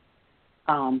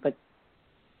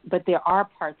 But there are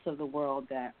parts of the world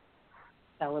that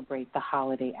celebrate the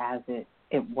holiday as it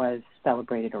was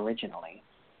celebrated originally.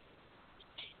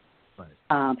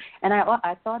 Right. And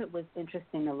I thought it was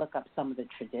interesting to look up some of the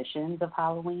traditions of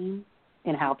Halloween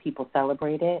and how people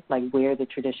celebrate it, like where the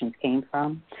traditions came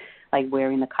from, like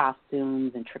wearing the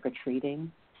costumes and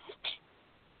trick-or-treating.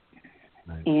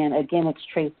 Right. And again, it's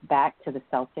traced back to the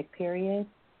Celtic period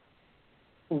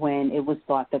when it was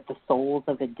thought that the souls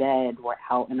of the dead were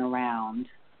out and around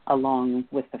along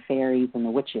with the fairies and the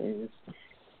witches,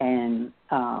 and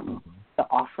the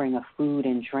offering of food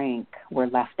and drink were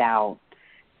left out.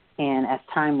 And as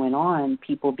time went on,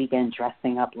 people began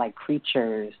dressing up like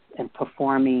creatures and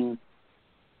performing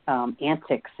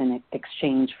antics in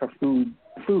exchange for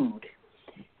food.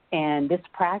 And this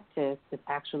practice is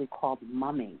actually called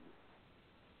mumming.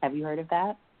 Have you heard of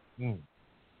that?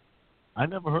 I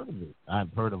never heard of it.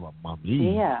 I've heard of a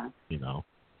mummy. Yeah.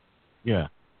 Yeah.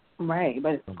 Right,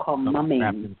 but it's called mumming.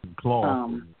 Wrapped in some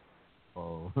cloth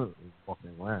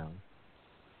walking around.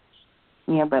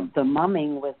 Yeah, but the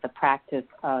mumming was the practice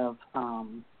of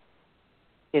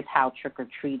is how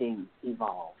trick-or-treating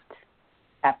evolved.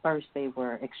 At first, they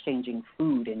were exchanging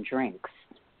food and drinks,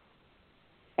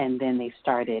 and then they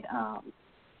started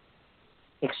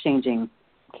exchanging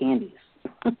candies.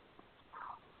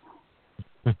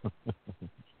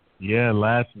 Yeah,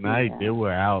 last night they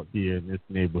were out here in this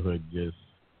neighborhood just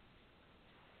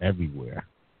everywhere.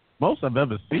 Most I've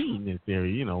ever seen in this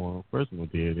area, when I first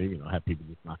moved here, they had people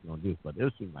just knocking on doors, but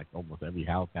it seemed like almost every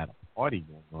house had a party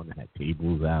going on. They had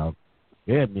tables out.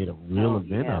 They had made a real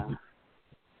event of it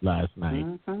last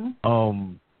night.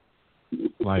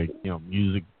 Like,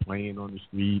 music playing on the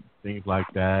street, things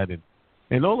like that, and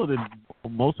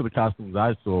most of the costumes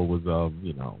I saw was of,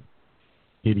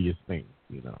 hideous things,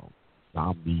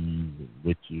 zombies and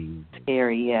witches, and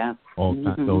scary, yeah, all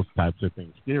those types of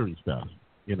things, scary stuff,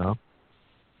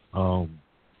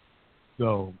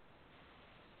 So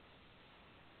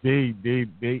they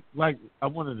like, I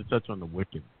wanted to touch on the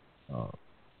Wiccan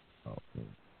thing.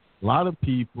 A lot of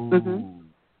people,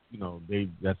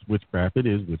 that's witchcraft. It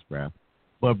is witchcraft,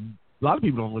 but a lot of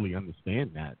people don't really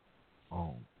understand that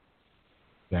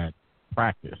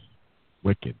practice,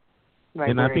 Wiccan. Right,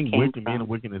 and I think Wiccan, being a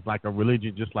Wiccan, is like a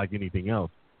religion just like anything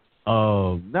else.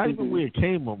 Not even where it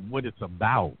came from, what it's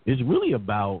about. It's really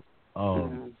about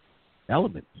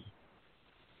elements: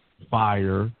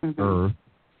 fire, earth,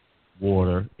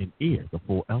 water, and air, the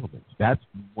 4 elements. That's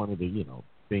one of the,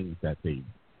 things that they,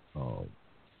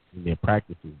 in their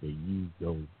practices, they use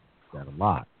that a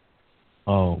lot.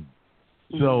 So,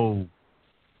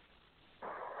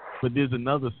 but there's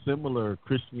another similar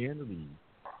Christianity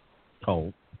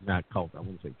cult, not cult, I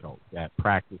wouldn't say cult, that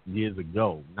practiced years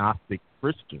ago, Gnostic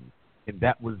Christians, and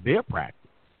that was their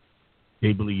practice.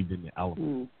 They believed in the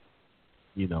elements,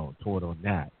 taught on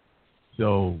that.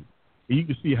 So you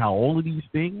can see how all of these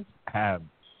things have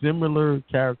similar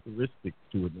characteristics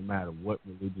to it, no matter what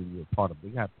religion you're a part of.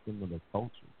 They have similar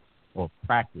culture or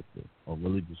practices or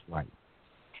religious rites.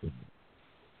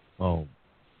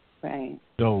 Right.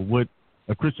 So what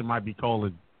a Christian might be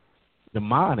calling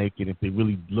demonic, and if they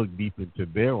really look deep into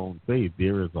their own faith,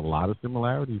 there is a lot of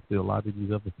similarities to a lot of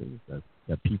these other things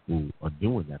that people are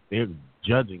doing that they're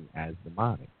judging as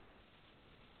demonic.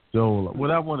 So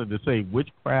what I wanted to say,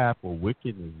 witchcraft or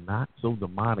Wiccan is not so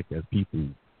demonic as people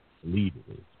believe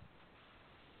it is.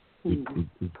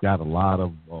 It's got a lot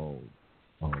of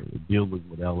dealing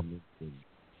with elements, and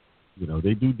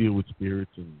they do deal with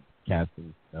spirits and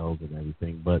casting spells and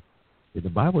everything. But in the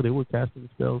Bible, they were casting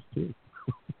spells too.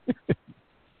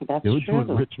 That's they were true.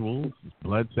 doing rituals,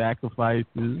 blood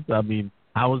sacrifices. I mean,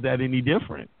 how is that any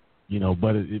different?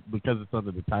 But because it's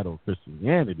under the title of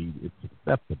Christianity, it's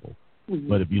acceptable.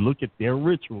 But if you look at their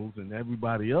rituals and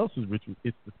everybody else's rituals,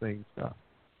 it's the same stuff.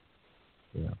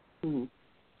 Yeah.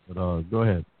 But go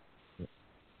ahead.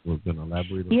 We're going to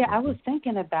elaborate on I was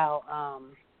thinking about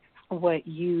what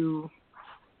you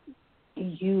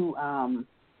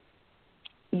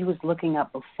was looking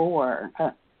up before.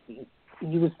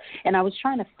 And I was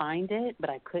trying to find it, but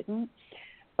I couldn't.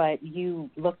 But you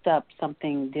looked up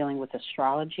something dealing with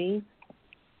astrology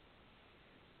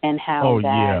and how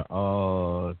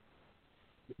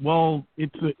well,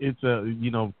 it's a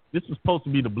this is supposed to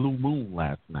be the blue moon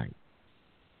last night.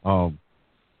 So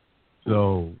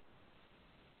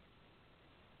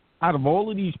out of all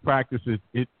of these practices,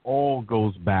 it all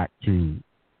goes back to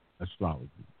astrology.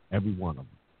 Every one of them.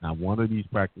 Now, one of these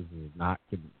practices is not.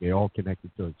 They're all connected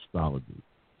to astrology.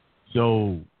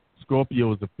 So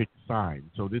Scorpio is a fixed sign.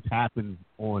 So this happens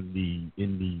when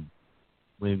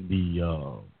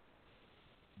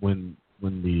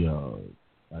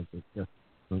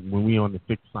we on the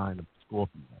fixed sign of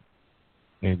Scorpio,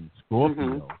 and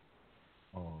Scorpio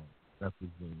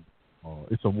represents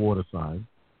it's a water sign.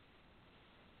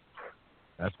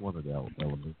 That's one of the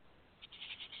elements.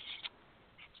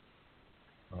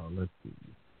 Let's see.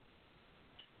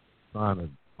 Trying to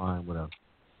find what else.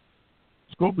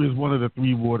 Scorpio is one of the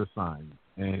 3 water signs,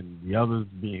 and the others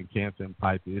being Cancer and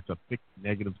Pisces. It's a fixed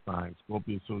negative sign.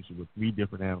 Scorpio is associated with 3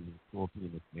 different animals: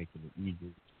 scorpion, the snake, and the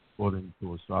eagle. According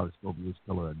to astrology, Scorpio's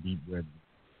color are deep red,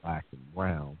 black, and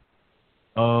brown.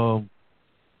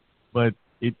 But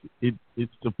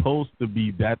it's supposed to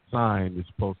be, that sign is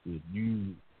supposed to, if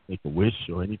you make a wish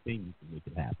or anything, you can make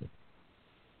it happen.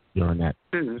 during that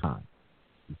time,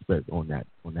 especially on that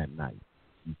night.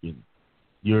 You can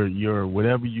your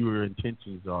whatever your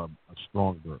intentions are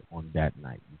stronger on that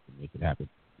night. You can make it happen.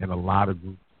 And a lot of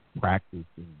groups practice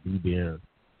and do their.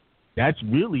 That's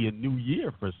really a new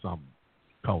year for some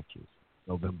cultures.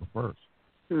 November 1st.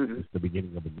 It's the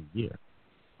beginning of a new year.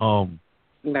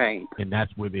 Right. And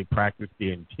that's where they practice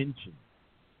their intention,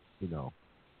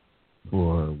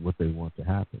 for what they want to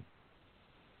happen.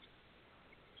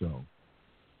 So,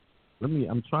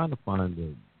 I'm trying to find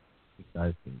the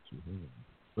guy's thing too.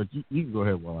 But you can go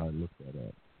ahead while I look that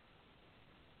up.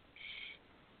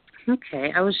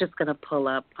 Okay. I was just going to pull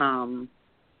up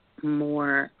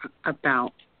more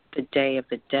about the Day of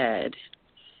the Dead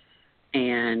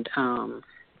and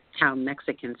how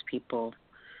Mexicans people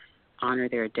honor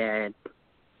their dead.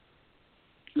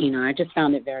 I just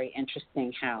found it very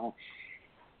interesting how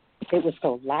it was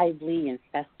so lively and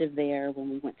festive there when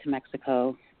we went to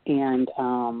Mexico. And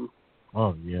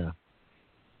oh yeah,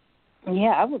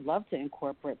 I would love to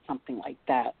incorporate something like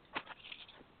that.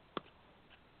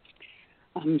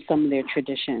 Some of their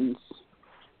traditions.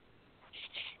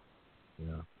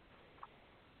 Yeah.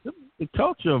 The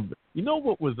culture of,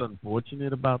 what was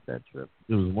unfortunate about that trip?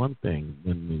 There was one thing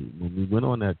when we went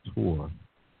on that tour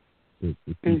to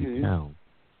see the town,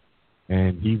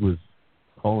 and he was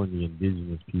calling the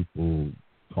indigenous people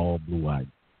tall, blue-eyed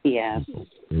people.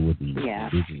 They were the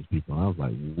indigenous people. And I was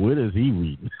like, what is he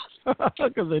reading?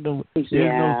 Because there's no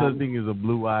such thing as a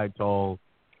blue-eyed, tall,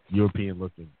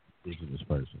 European-looking indigenous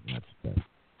person. That's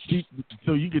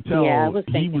so you could tell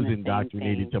he was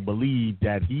indoctrinated to believe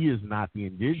that he is not the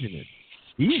indigenous.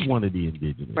 He's one of the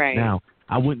indigenous. Right. Now,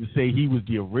 I wouldn't say he was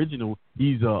the original.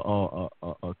 He's a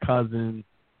cousin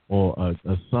or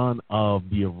a son of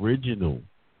the original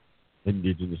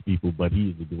indigenous people, but he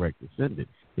is a direct descendant.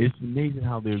 It's amazing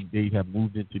how they have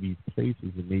moved into these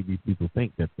places and made these people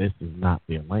think that this is not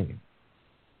their land.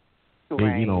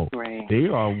 Right, they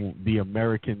are the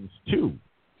Americans too,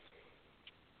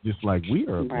 just like we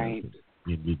are Americans,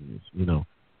 the indigenous.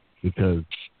 Because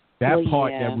that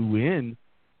part that we were in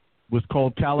was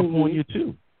called California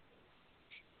too.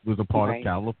 It was a part of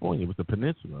California. It was the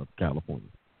peninsula of California.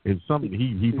 It's something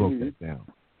he broke that down,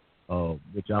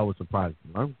 which I was surprised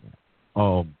to learn that.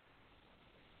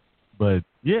 But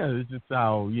yeah, it's just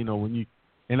how when you,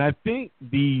 and I think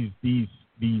these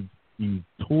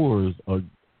tours are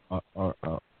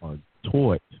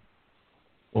taught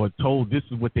or told this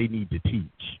is what they need to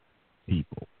teach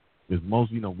people, because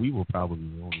most we were probably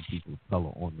the only people of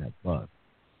color on that bus,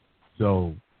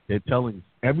 so they're telling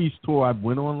every tour I've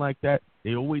went on like that.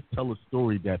 They always tell a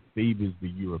story that favors the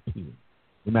European,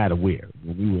 no matter where.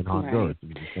 When we were in Honduras, it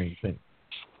was the same thing.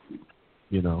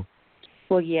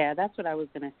 Well, yeah, that's what I was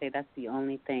going to say. That's the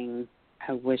only thing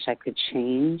I wish I could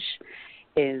change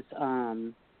is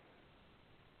how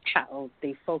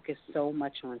they focus so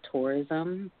much on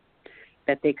tourism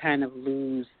that they kind of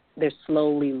they're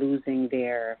slowly losing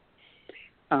their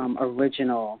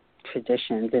original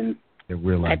traditions. And their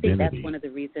real identity. I think that's one of the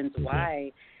reasons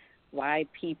why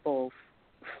people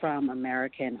from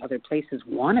America and other places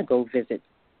want to go visit,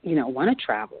 want to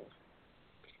travel.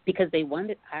 Because they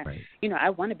wanted, I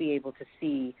want to be able to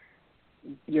see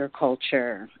your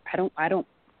culture. I don't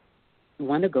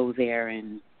want to go there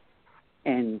and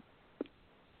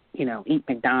eat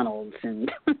McDonald's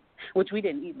and which we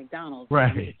didn't eat McDonald's.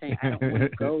 Right. I'm just saying I don't want to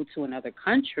go to another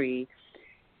country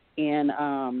and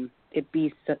it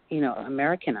be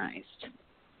Americanized.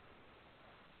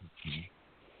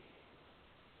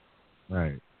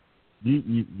 Right.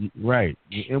 You right,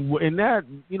 and that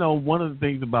one of the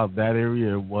things about that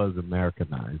area was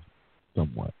Americanized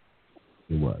somewhat.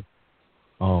 It was,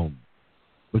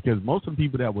 because most of the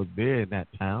people that were there in that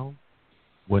town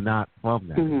were not from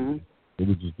that area. They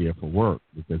were just there for work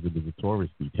because it was a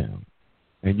touristy town,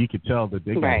 and you could tell that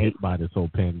they got hit by this whole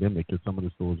pandemic because some of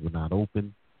the stores were not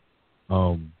open,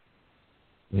 but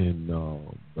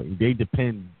they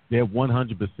depend. They're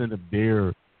 100% of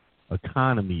their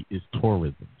economy is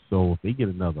tourism. So if they get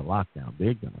another lockdown,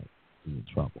 they're going to be in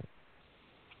trouble,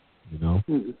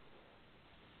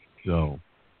 So,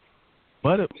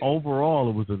 but overall,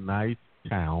 it was a nice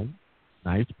town,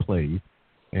 nice place,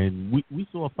 and we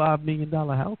saw a $5 million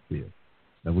house there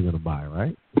that we're going to buy,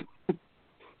 right?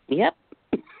 Yep.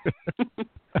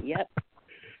 Yep.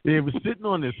 It was sitting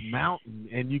on this mountain,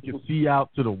 and you could see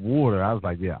out to the water. I was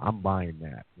like, yeah, I'm buying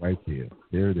that right there.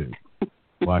 There it is,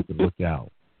 so I can look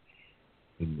out.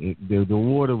 And the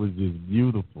water was just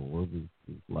beautiful. It was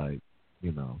just like,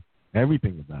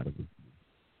 everything about it was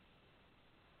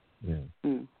beautiful.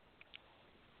 Yeah.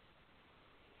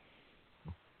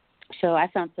 So I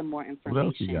found some more information what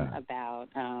else you got? about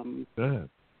Go ahead.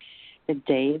 the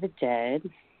Day of the Dead,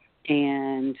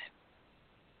 and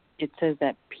it says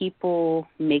that people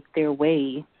make their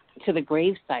way to the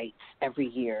grave sites every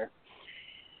year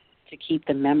to keep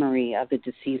the memory of the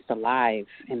deceased alive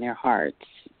in their hearts.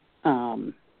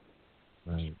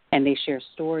 Right. And they share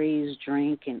stories,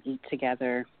 drink, and eat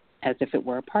together as if it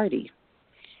were a party.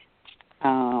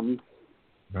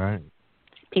 Right.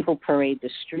 People parade the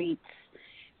streets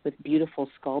with beautiful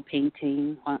skull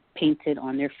painting painted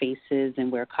on their faces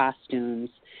and wear costumes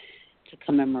to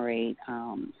commemorate.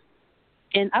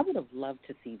 And I would have loved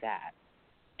to see that.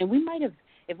 And we might have,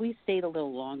 if we stayed a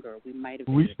little longer, we might have.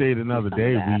 If we stayed another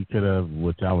day, we could have,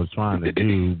 which I was trying to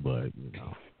do, but,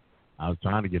 I was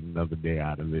trying to get another day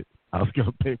out of it. I was going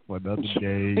to pay for another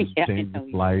day, change the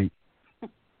flight.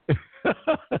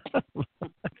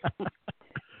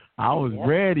 I was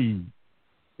ready.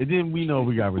 And then we know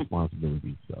we got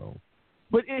responsibilities, so.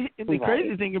 But the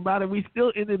crazy thing about it, we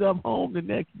still ended up home the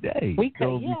next day. We could,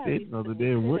 so if we stayed another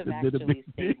day, it wouldn't have been a big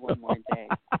deal. One more day.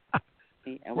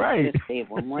 Right. We could have stayed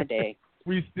one more day.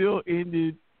 We still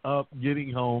ended up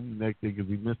getting home the next day because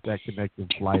we missed that connecting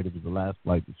flight. It was the last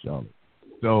flight to Charlotte.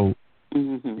 So,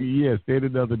 stayed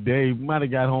another day. We might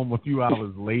have got home a few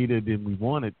hours later than we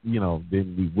wanted,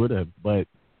 than we would have. But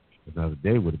another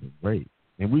day would have been great.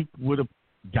 And we would have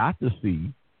got to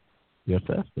see their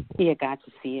festival. Yeah, got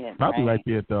to see it. Probably right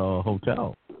there at the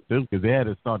hotel, too, because they had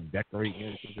to start decorating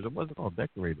everything, because it wasn't all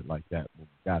decorated like that when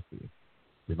we got there.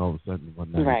 Then all of a sudden,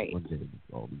 one day, it was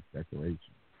all these decorations.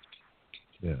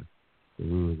 Yeah, so we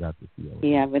really got to see all that.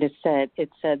 Yeah, but it says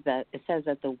that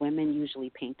the women usually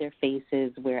paint their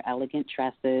faces, wear elegant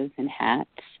dresses and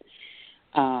hats,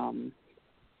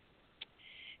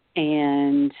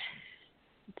 and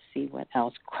let's see what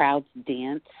else. Crowds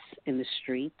dance in the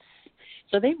streets.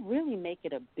 So they really make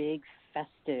it a big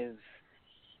festive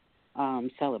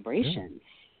celebration.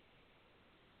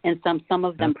 Yeah. And some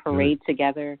of them parade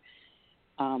together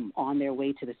on their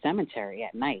way to the cemetery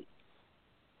at night.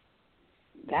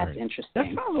 That's interesting. That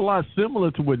sounds a lot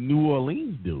similar to what New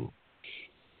Orleans do.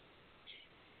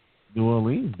 New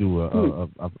Orleans do a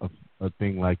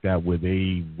thing like that where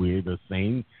they wear the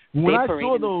same. When I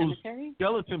saw those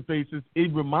skeleton faces,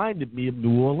 it reminded me of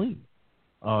New Orleans.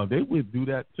 They would do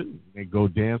that too. They go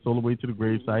dance all the way to the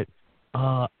gravesite.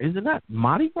 Isn't that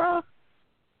Mardi Gras?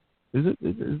 Is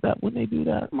that when they do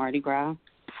that? Mardi Gras.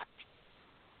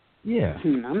 Yeah.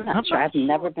 I'm not sure. I've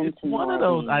never been to New Orleans. One of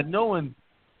those. I know in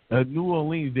New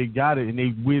Orleans they got it, and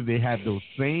they have those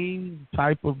same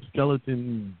type of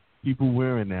skeleton people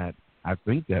wearing that. I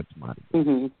think that's Mardi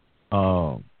Gras.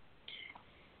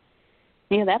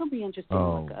 Yeah, that'll be interesting to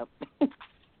look up.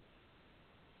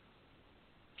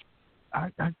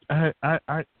 I'm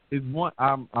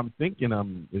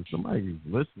thinking if somebody's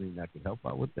listening that can help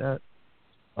out with that.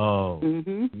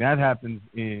 That happens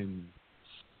in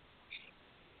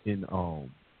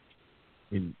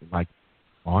like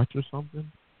March or something.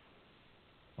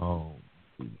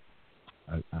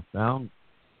 I found.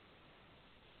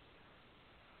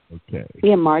 Okay.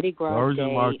 Yeah, Mardi Gras Origin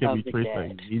Day Mark can of be the traced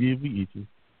Dead. by immediately each.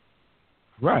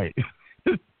 Right.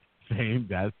 Same.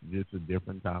 That's just a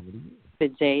different time of the year. The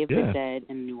Day of the Dead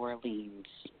in New Orleans.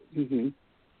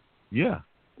 Yeah.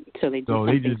 So they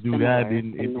just do that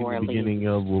in the beginning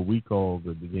of what we call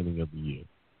the beginning of the year.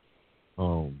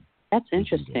 That's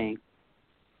interesting.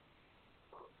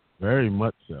 Very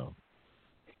much so.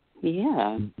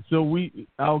 Yeah. So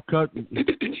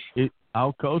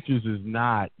our cultures is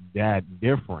not that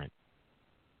different.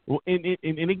 Well, and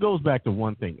it goes back to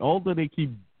one thing. Although they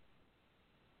keep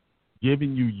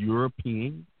giving you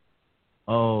European,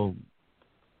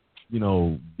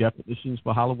 definitions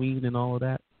for Halloween and all of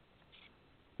that,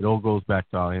 it all goes back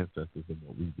to our ancestors and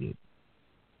what we did.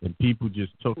 And people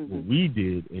just took what we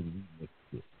did and mixed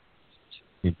it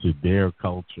into their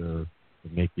culture to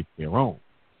make it their own.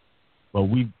 But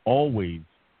we've always,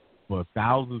 for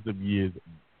thousands of years,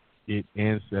 did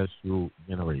ancestral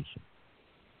veneration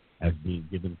as being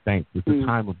given thanks. It's a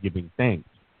time of giving thanks.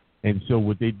 And so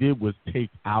what they did was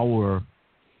take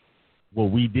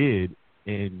what we did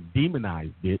and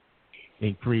demonized it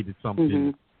and created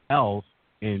something else,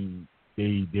 and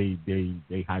they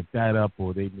hyped that up,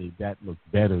 or they made that look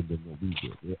better than what we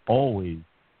did. They always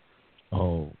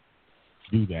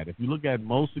do that. If you look at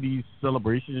most of these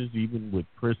celebrations, even with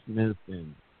Christmas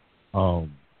and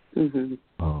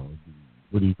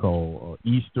what do you call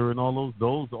Easter and all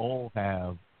those all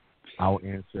have our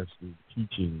ancestors'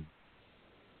 teaching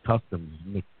customs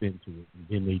mixed into it, and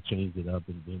then they changed it up,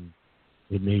 and then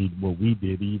it made what we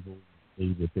did evil,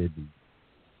 made what they do.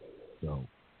 So,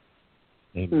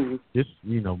 and this,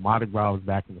 Mardi Gras was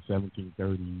back in the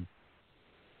 1730s,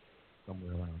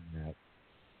 somewhere around that.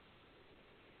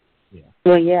 Yeah.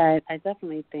 Well, yeah, I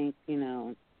definitely think,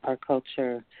 our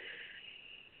culture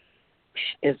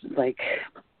is like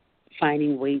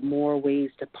finding more ways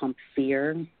to pump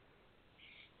fear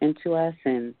into us,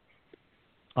 and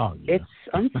it's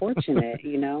unfortunate,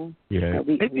 Yeah. that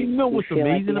we what's feel like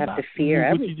amazing we have about to fear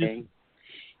what everything.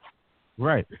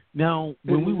 Right. Now,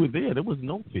 when we were there was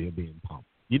no fear being pumped.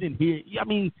 You didn't hear,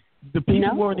 the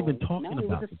people weren't even talking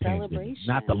about the pandemic.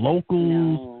 Not the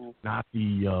locals, not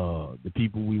the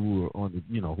people we were on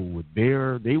who were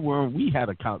there. They weren't. We had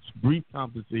a brief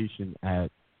conversation when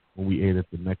we ate at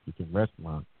the Mexican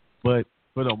restaurant. But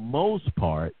for the most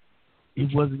part,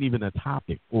 it wasn't even a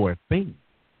topic or a thing.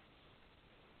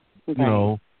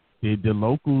 Okay. The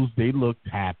locals, they looked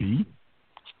happy.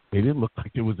 They didn't look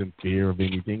like they was in fear of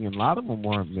anything, and a lot of them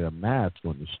weren't wearing masks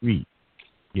on the street.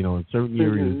 In certain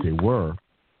areas they were,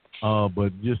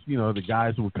 but just the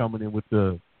guys who were coming in with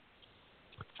the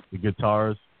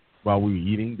guitars while we were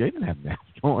eating, they didn't have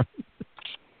masks on.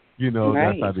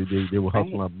 Right. That's how they were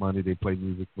hustling up money. They play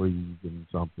music for you and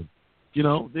something.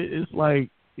 It's like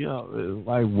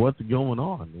like what's going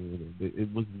on?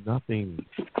 It was nothing.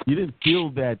 You didn't feel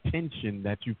that tension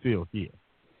that you feel here.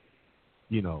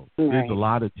 There's a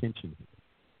lot of tension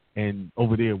here. And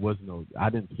over there was I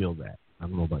didn't feel that. I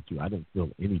don't know about you. I didn't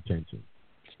feel any tension.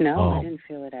 No, I didn't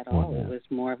feel it at all. It was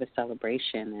more of a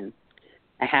celebration and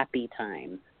a happy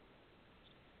time.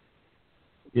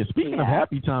 Yeah, speaking of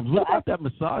happy times, what about that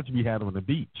massage we had on the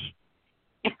beach?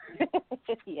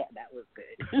 Yeah, that was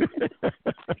good.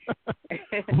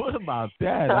 What about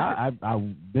that? I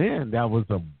that was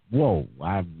whoa.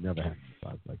 I've never had a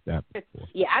massage like that before.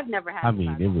 Yeah, I've never had a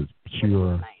massage. It was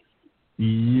pure. Nice.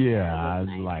 Yeah, I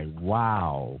was like,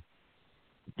 wow.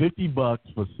 $50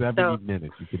 for 70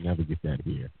 minutes. You could never get that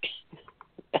here.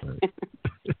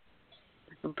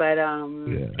 But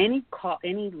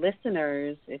any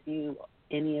listeners, if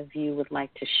any of you would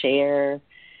like to share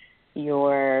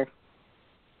your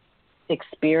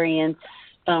experience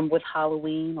with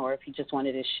Halloween, or if you just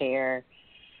wanted to share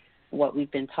what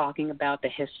we've been talking about, the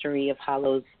history of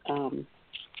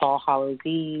All-Hallows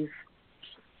Eve,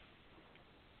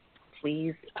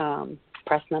 please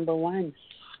press number 1.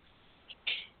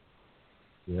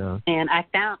 Yeah. And I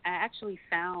actually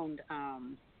found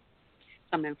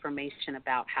some information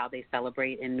about how they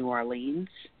celebrate in New Orleans.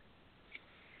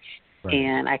 Right.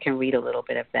 And I can read a little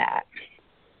bit of that.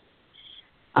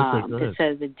 It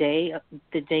says the Day of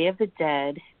the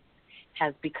Dead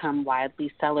has become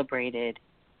widely celebrated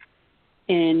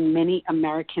in many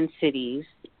American cities,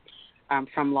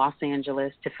 from Los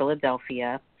Angeles to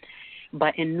Philadelphia.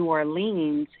 But in New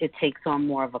Orleans, it takes on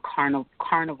more of a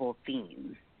carnival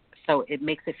theme. So it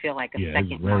makes it feel like a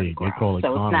second Mardi Gras. So it's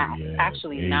not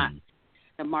actually not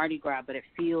the Mardi Gras, but it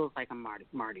feels like a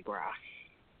Mardi Gras.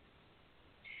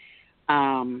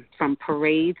 From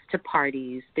parades to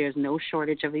parties, there's no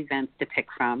shortage of events to pick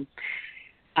from.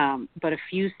 But a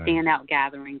few standout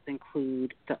gatherings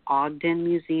include the Ogden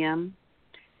Museum,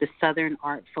 the Southern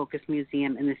Art Focus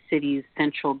Museum in the city's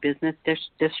central business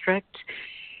district.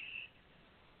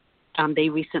 They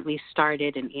recently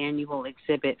started an annual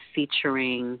exhibit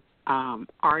featuring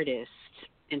artists'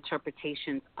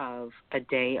 interpretations of a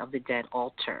Day of the Dead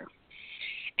altar.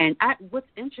 And what's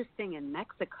interesting in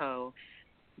Mexico,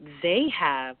 they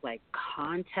have like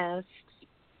contests.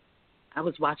 I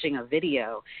was watching a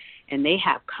video, and they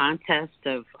have contests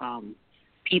of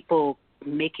people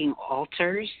making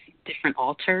altars, different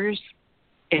altars,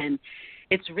 and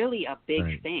it's really a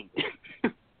big thing.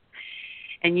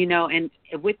 And and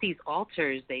with these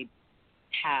altars, they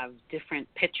have different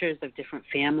pictures of different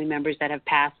family members that have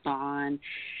passed on,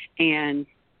 and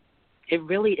it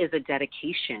really is a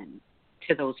dedication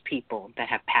to those people that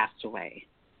have passed away.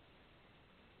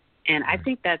 And I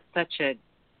think that's such a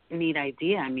neat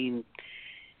idea. I mean,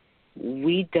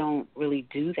 we don't really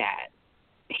do that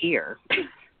here.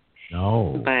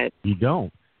 No, but you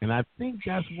don't. And I think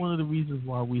that's one of the reasons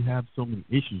why we have so many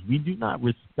issues. We do not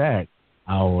respect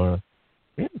our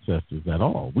ancestors at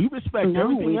all. We respect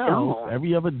everything else,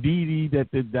 every other deity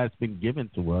that's been given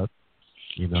to us.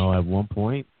 At one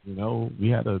point, we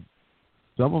had a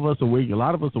lot of us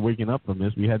are waking up from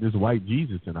this. We had this white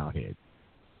Jesus in our head.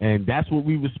 And that's what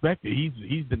we respected.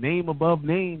 He's the name above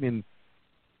name, and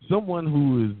someone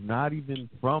who is not even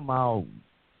from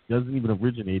doesn't even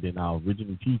originate in our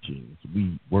original teachings.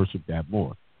 We worship that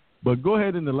more. But go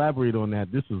ahead and elaborate on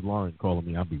that. This is Lauren calling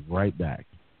me. I'll be right back.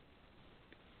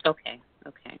 Okay.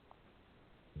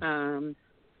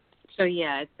 So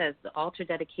it says the altar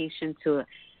dedication to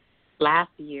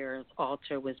last year's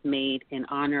altar was made in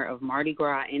honor of Mardi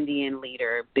Gras Indian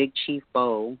leader Big Chief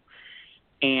Bo.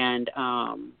 And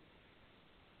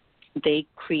they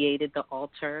created the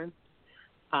altar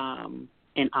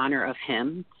in honor of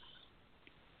him.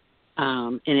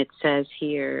 And it says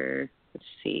here, let's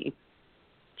see,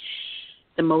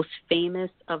 the most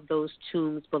famous of those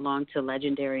tombs belong to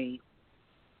legendary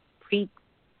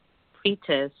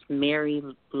priestess Mary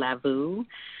Laveau,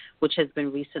 which has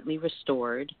been recently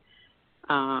restored.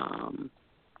 Let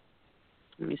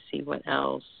me see what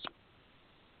else.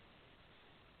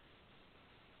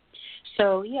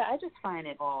 So, yeah, I just find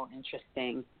it all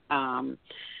interesting.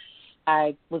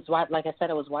 I was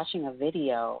watching a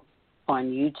video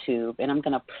on YouTube, and I'm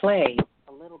going to play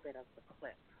a little bit of the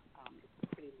clip. It's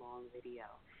a pretty long video,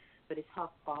 but it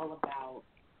talks all about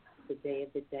the Day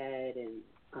of the Dead and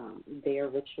their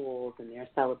rituals and their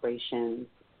celebrations,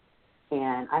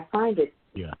 and I find it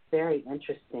very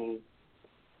interesting.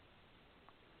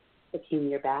 Akeem,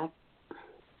 you're back?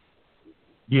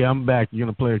 Yeah, I'm back. You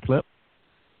going to play a clip?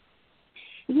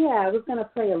 Yeah, I was going to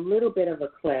play a little bit of a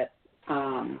clip.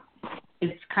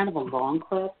 It's kind of a long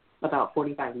clip, about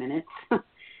 45 minutes.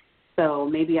 So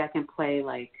maybe I can play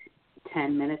like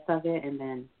 10 minutes of it and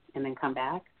then come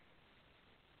back.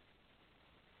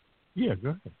 Yeah, go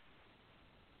ahead.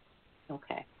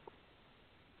 Okay.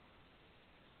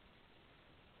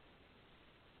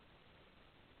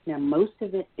 Now, most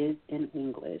of it is in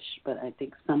English, but I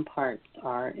think some parts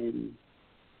are in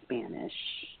Spanish.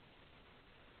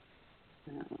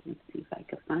 Let's see if I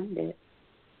can find it.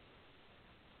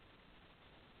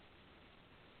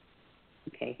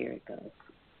 Okay, here it goes.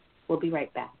 We'll be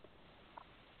right back.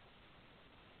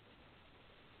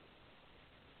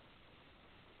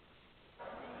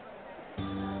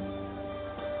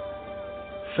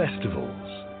 Festivals,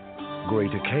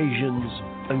 great occasions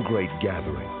and great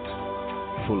gatherings,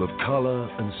 full of color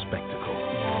and spectacle.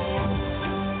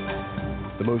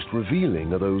 The most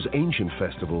revealing are those ancient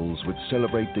festivals which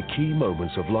celebrate the key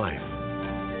moments of life: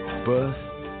 birth,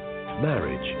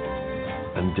 marriage,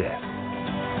 and death.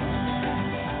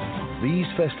 These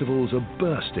festivals are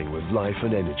bursting with life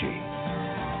and energy.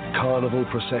 Carnival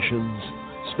processions,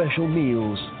 special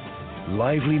meals,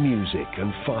 lively music,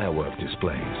 and firework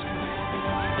displays.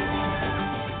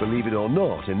 Believe it or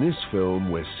not, in this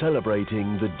film, we're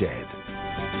celebrating the dead.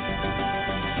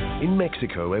 In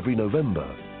Mexico, every November,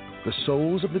 the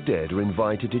souls of the dead are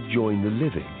invited to join the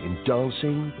living in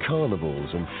dancing, carnivals,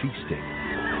 and feasting.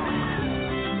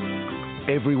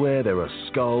 Everywhere there are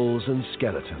skulls and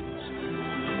skeletons.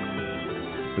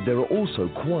 But there are also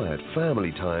quiet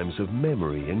family times of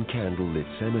memory in candlelit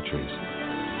cemeteries.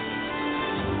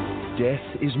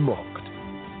 Death is mocked.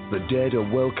 The dead are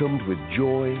welcomed with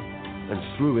joy, and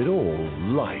through it all,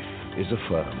 life is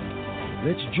affirmed.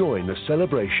 Let's join the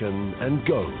celebration and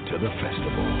go to the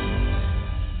festival.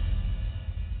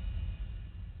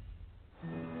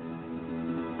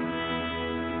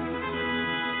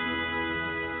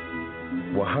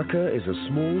 Oaxaca is a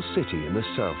small city in the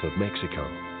south of Mexico.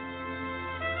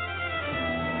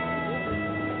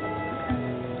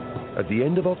 At the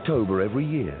end of October every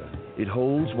year, it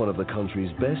holds one of the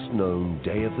country's best-known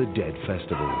Day of the Dead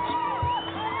festivals.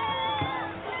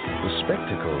 The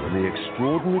spectacle and the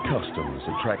extraordinary customs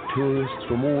attract tourists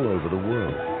from all over the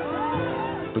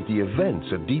world. But the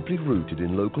events are deeply rooted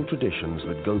in local traditions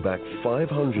that go back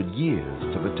 500 years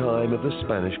to the time of the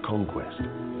Spanish conquest,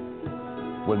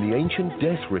 when the ancient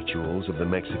death rituals of the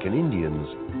Mexican Indians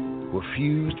were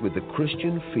fused with the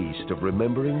Christian feast of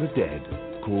remembering the dead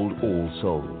called All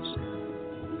Souls.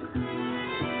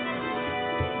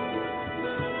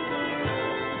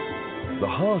 The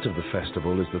heart of the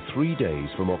festival is the 3 days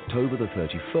from October the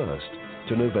 31st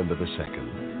to November the 2nd.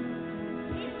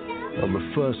 On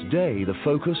the first day, the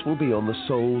focus will be on the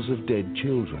souls of dead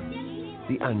children,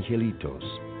 the angelitos.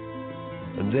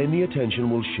 And then the attention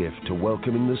will shift to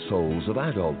welcoming the souls of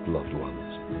adult loved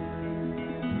ones.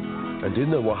 And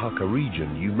in the Oaxaca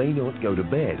region, you may not go to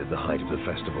bed at the height of the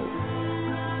festival.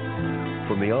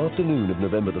 From the afternoon of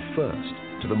November the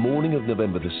 1st to the morning of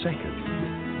November the 2nd,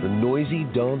 the noisy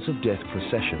Dance of Death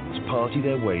processions party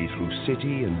their way through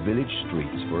city and village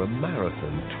streets for a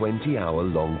marathon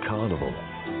 20-hour-long carnival.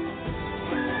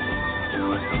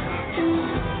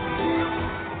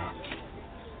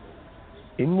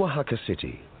 In Oaxaca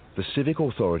City, the civic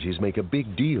authorities make a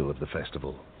big deal of the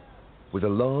festival, with a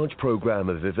large program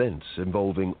of events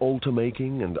involving altar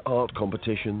making and art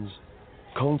competitions,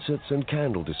 concerts and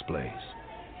candle displays,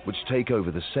 which take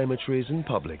over the cemeteries and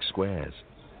public squares.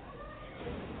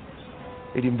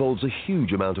 It involves a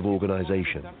huge amount of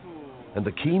organization, and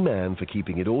the key man for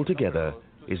keeping it all together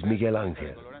is Miguel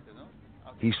Ángel.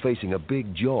 He's facing a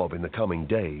big job in the coming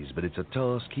days, but it's a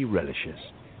task he relishes.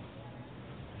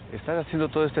 Estar haciendo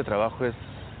todo este trabajo es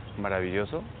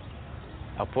maravilloso.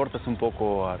 aportas un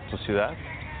poco a tu ciudad,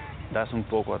 das un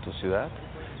poco a tu ciudad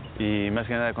y más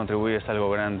que nada contribuyes a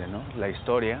algo grande, ¿no? La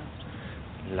historia,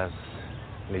 las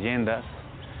leyendas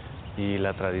y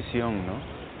la tradición,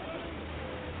 ¿no?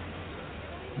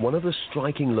 One of the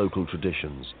striking local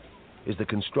traditions is the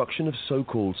construction of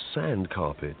so-called sand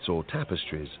carpets or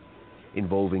tapestries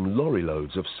involving lorry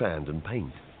loads of sand and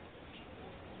paint.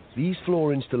 These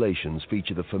floor installations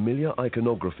feature the familiar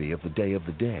iconography of the Day of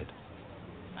the Dead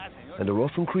and are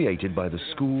often created by the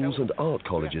schools and art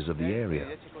colleges of the area.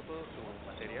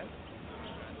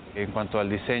 En cuanto al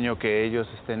diseño que ellos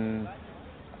estén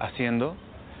haciendo,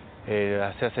 se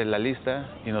hace la lista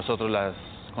y nosotros las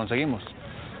conseguimos.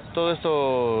 Todo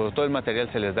esto, todo el material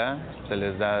se les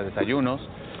da desayunos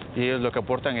y ellos lo que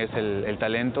aportan es el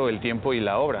talento, el tiempo y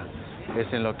la obra. Es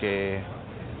en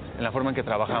la forma en que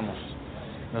trabajamos.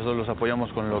 Nosotros los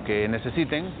apoyamos con lo que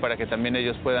necesiten para que también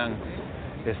ellos puedan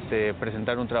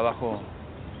presentar un trabajo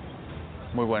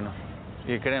muy bueno.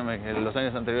 Y créanme que los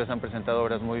años anteriores han presentado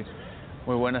obras muy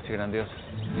buenas y grandiosas.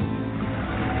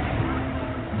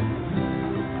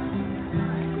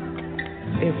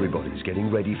 Everybody's getting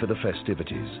ready for the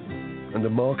festivities, and the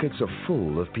markets are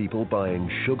full of people buying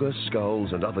sugar,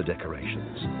 skulls and other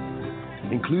decorations,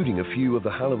 including a few of the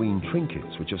Halloween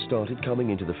trinkets which have started coming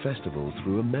into the festival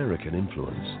through American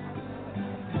influence.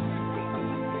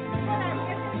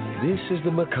 This is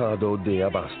the Mercado de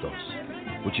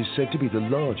Abastos, which is said to be the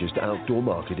largest outdoor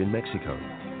market in Mexico.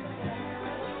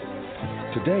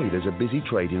 Today there's a busy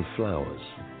trade in flowers,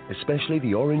 especially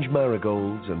the orange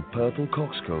marigolds and purple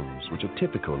coxcombs, which are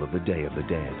typical of the Day of the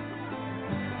Dead.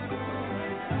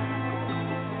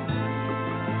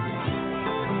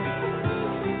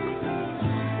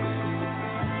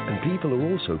 And people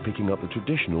are also picking up the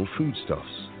traditional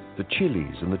foodstuffs, the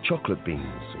chilies and the chocolate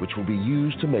beans, which will be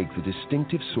used to make the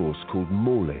distinctive sauce called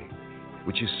mole,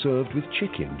 which is served with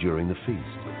chicken during the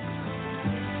feast.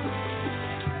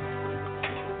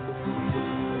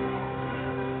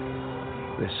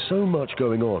 There's so much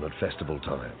going on at festival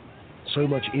time, so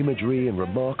much imagery and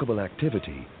remarkable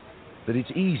activity, that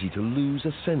it's easy to lose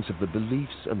a sense of the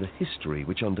beliefs and the history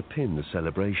which underpin the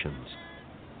celebrations.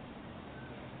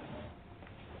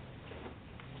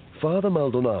 Father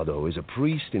Maldonado is a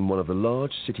priest in one of the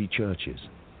large city churches,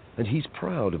 and he's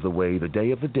proud of the way the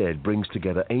Day of the Dead brings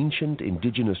together ancient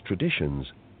indigenous traditions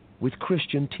with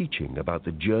Christian teaching about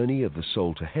the journey of the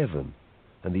soul to heaven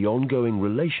and the ongoing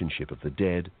relationship of the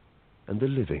dead and the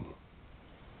living.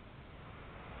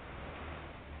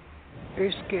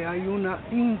 Es que hay una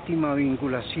íntima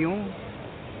vinculación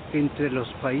entre los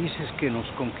países que nos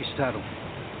conquistaron,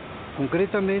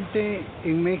 concretamente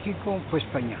en México fue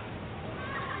España.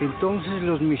 Entonces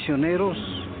los misioneros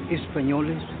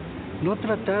españoles no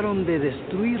trataron de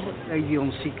destruir la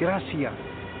idiosincrasia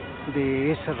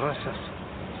de esas razas,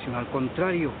 sino al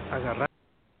contrario, agarrar.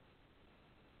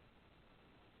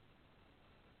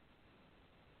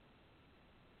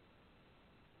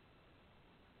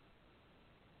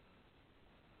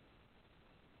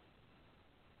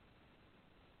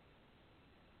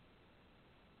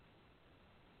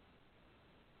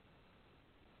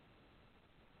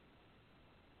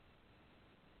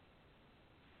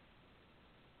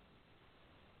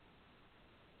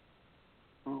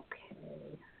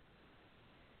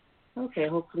 Okay,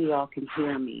 hopefully y'all can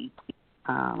hear me.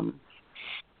 But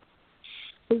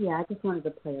yeah, I just wanted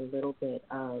to play a little bit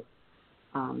of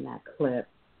that clip.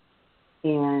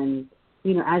 And,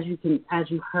 you know, as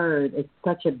you heard, it's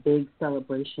such a big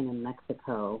celebration in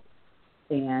Mexico.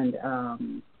 And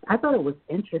I thought it was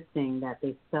interesting that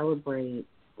they celebrate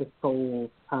the souls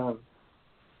of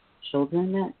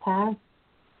children that passed.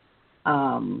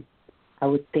 I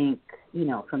would think, you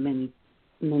know, for many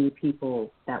people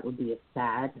that would be a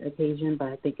sad occasion, but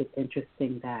I think it's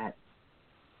interesting that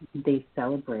they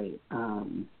celebrate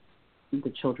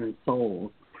the children's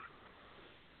souls.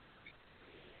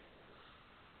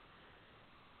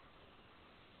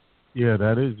 Yeah,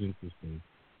 that is interesting.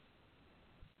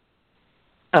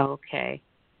 Oh, okay.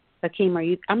 Hakeem,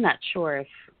 I'm not sure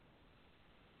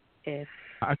if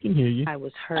I can hear you. I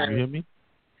was heard. Can you hear me?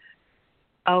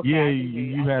 Okay. Yeah,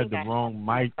 you had the wrong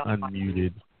mic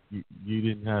unmuted. You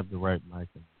didn't have the right mic.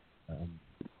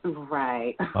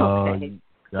 Right. Okay.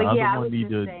 The but other yeah, one need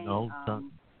to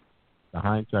turn the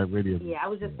hindsight radio. Yeah, I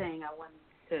was just saying I wanted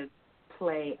to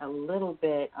play a little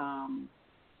bit.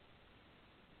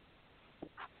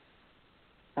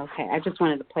 Okay, I just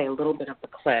wanted to play a little bit of the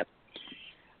clip.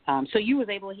 So you was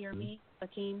able to hear me,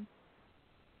 Hakeem?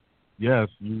 Yes,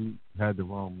 you had the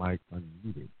wrong mic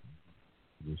unmuted.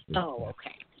 Oh,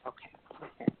 okay.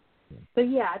 So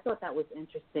yeah, I thought that was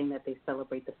interesting that they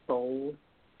celebrate the souls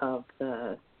of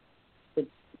the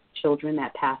children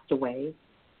that passed away.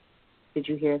 Did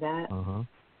you hear that?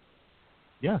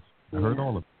 Yes, I heard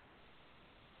all of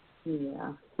it.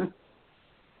 Yeah.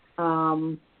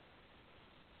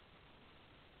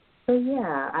 So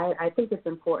yeah, I think it's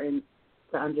important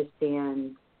to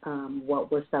understand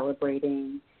what we're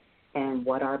celebrating and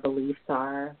what our beliefs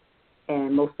are,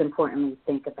 and most importantly,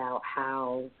 think about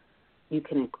how you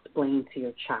can explain to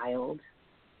your child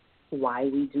why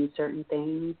we do certain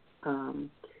things,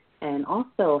 and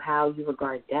also how you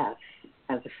regard death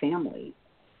as a family.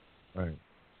 Right.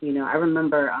 You know, I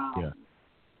remember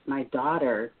my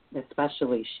daughter,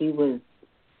 especially,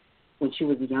 when she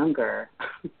was younger,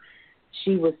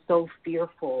 she was so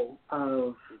fearful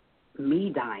of me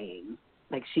dying.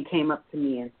 Like, she came up to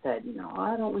me and said, you know,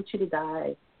 I don't want you to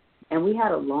die. And we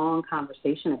had a long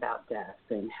conversation about death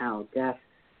and how death,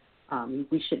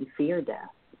 we shouldn't fear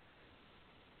death.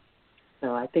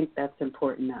 So I think that's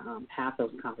important to have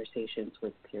those conversations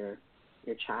with your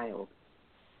child.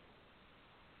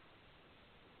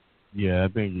 Yeah, I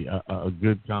think a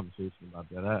good conversation about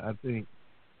that. I think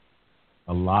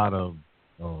a lot of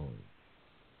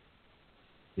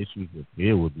issues with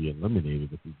fear would be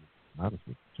eliminated if you just be honest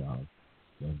with the child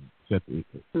and set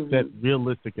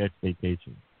realistic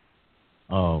expectations.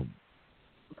 Right.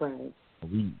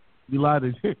 We lie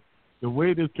to the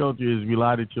way this culture is. We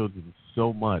lie to children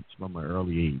so much from an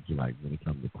early age, like when it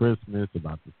comes to Christmas,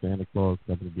 about the Santa Claus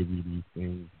coming to give you these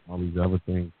things, all these other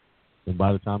things. And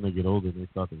by the time they get older, they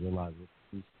start to realize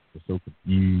they're so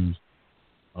confused.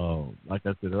 Like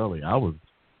I said earlier, I was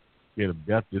scared of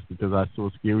death just because I saw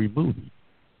scary movies.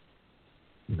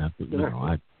 And I thought,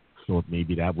 I thought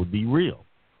maybe that would be real,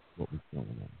 what was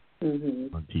going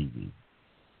on TV.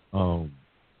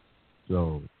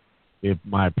 So if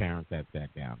my parents had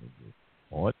sat down and just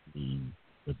taught me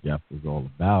what death was all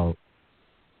about,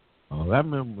 I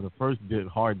remember the first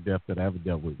hard death that I ever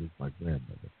dealt with was my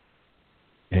grandmother.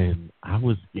 And I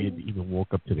was scared to even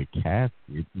walk up to the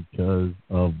casket because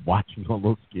of watching all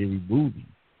those scary movies.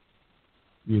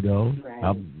 You know,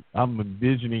 right. I'm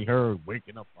envisioning her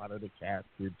waking up out of the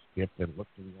casket, skipping,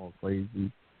 looking all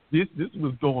crazy. This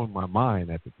was going in my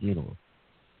mind at the funeral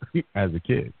as a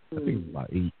kid. I think I was about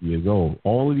 8 years old.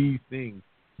 All of these things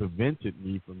prevented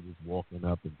me from just walking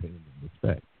up and paying them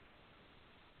respect.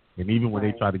 And even when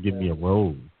they tried to give me a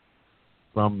rose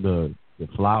from the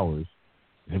flowers,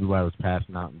 everybody was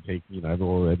passing out and taking,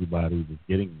 everybody was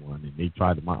getting one. And they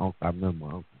tried to, I remember my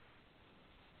uncle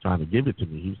trying to give it to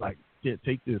me. He was like, yeah,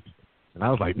 take this. And I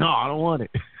was like, no, I don't want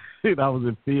it. And I was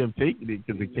in fear of taking it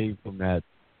because it came from that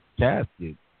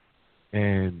casket.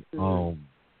 And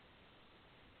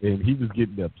and he was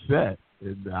getting upset.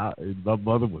 And my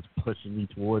mother was pushing me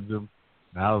towards him.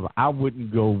 And I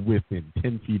wouldn't go within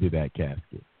 10 feet of that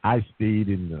casket. I stayed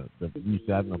in we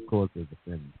sat, and of course, there's a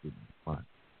friend sitting in front.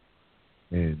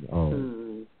 And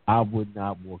I would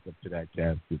not walk up to that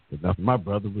casket for nothing. My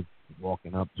brother was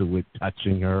walking up to it,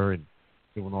 touching her, and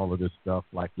doing all of this stuff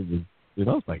like it was, I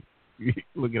was like,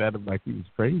 looking at him like he was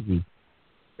crazy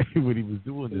when he was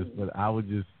doing this. But I was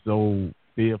just so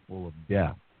fearful of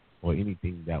death or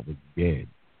anything that was dead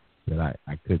that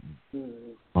I couldn't.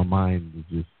 My mind was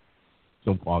just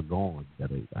so far gone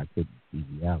that I couldn't see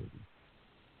reality.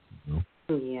 You know?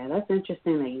 Yeah, that's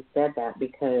interesting that you said that,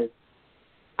 because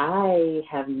I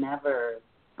have never,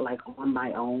 like, on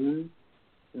my own,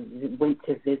 went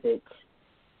to visit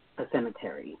a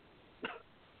cemetery.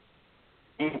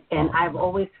 And I've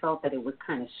always felt that it was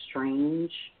kind of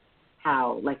strange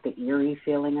how, like, the eerie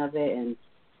feeling of it, and,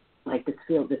 like, this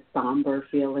somber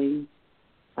feeling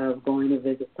of going to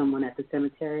visit someone at the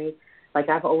cemetery. Like,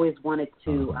 I've always wanted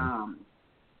to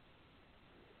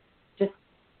just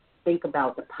think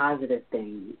about the positive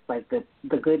things, like the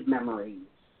good memories,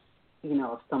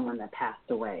 of someone that passed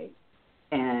away.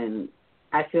 And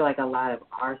I feel like a lot of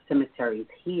our cemeteries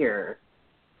here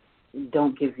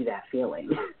don't give you that feeling.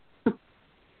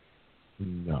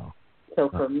 No. So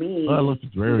for me... Well, it looks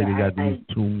dreary. They got these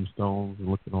tombstones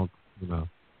looking all,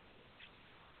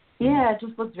 Yeah, it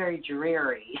just looks very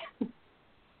dreary.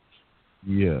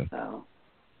 Yeah. So...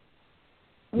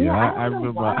 Yeah, I don't know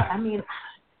remember... why. I mean,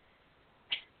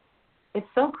 it's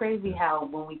so crazy how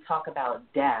when we talk about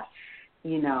death,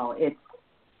 it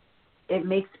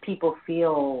makes people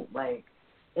feel like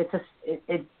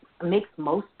it makes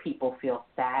most people feel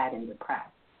sad and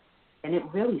depressed, and it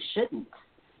really shouldn't.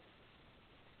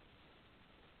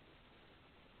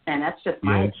 And that's just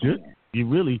my opinion. You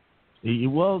really,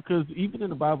 because even in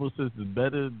the Bible it says it's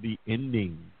better the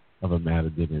ending of a matter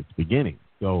than its beginning.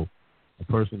 So a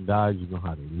person dies, you know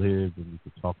how they lived, and you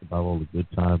can talk about all the good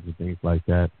times and things like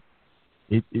that.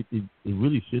 It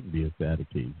really shouldn't be a sad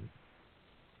occasion.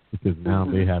 because now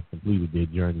they have completed their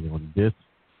journey on this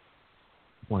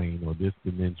plane or this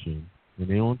dimension, and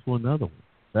they're on to another one,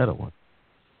 better one.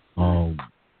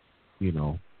 You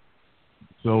know,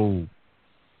 so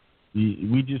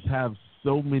we just have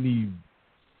so many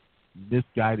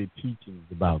misguided teachings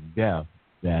about death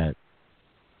that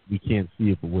we can't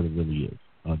see it for what it really is.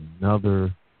 A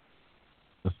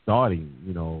starting,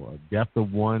 a death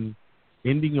of one,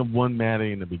 ending of one matter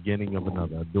and the beginning of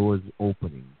another. A door is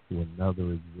opening to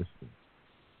another existence.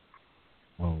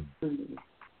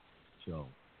 So,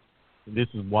 and this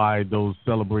is why those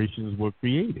celebrations were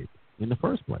created in the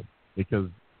first place, because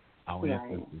our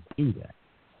ancestors do that.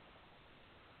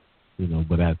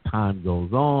 But as time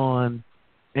goes on,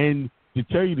 and to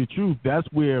tell you the truth, that's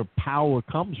where power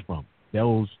comes from,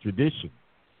 those traditions.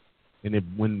 And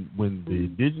when the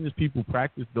indigenous people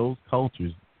practiced those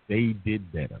cultures, they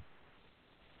did better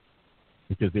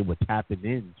because they were tapping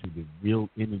into the real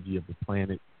energy of the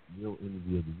planet, real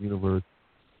energy of the universe.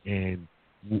 And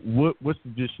what's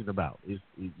tradition about? It's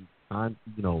time,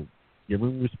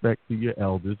 giving respect to your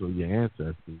elders or your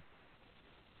ancestors,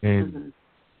 and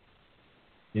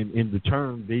in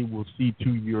return, they will see to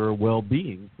your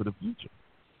well-being for the future,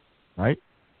 right?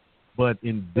 But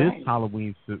in this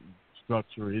Halloween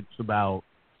structure, it's about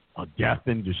death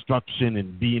and destruction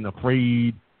and being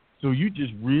afraid. So you're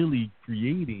just really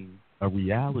creating a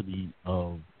reality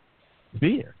of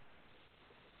fear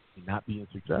and not being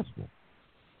successful.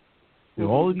 So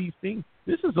all of these things,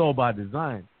 this is all by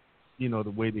design,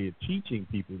 the way they're teaching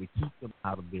people to keep them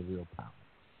out of their real power,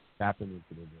 tapping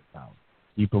into their real power.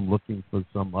 Keep them looking for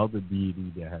some other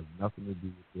deity that has nothing to do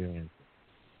with their ancestors.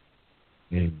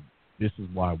 And this is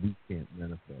why we can't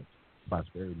manifest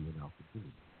prosperity in our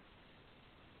community.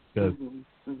 Because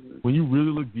when you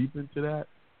really look deep into that,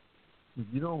 if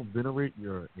you don't venerate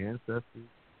your ancestors,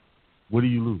 what do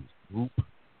you lose? Group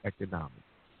economics.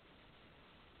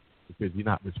 Because you're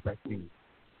not respecting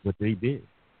what they did.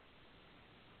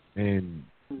 And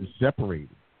you're separated.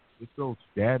 It's so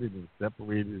scattered and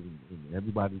separated, and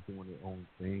everybody's doing their own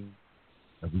thing.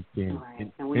 That we can't.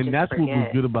 Right. And that's what was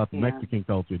good about the Mexican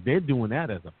culture. They're doing that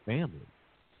as a family.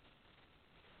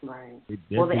 Right. And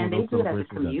they do it as a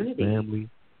community.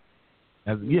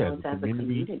 As a family. As a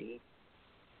community.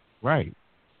 Right.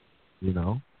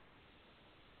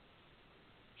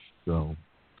 So.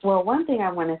 Well, one thing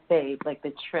I want to say, like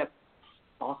the trip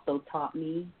also taught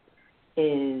me,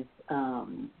 is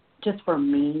just for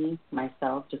me,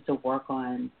 myself, just to work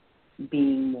on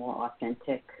being more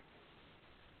authentic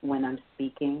when I'm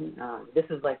speaking. This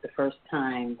is like the first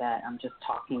time that I'm just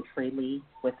talking freely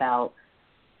without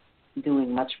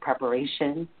doing much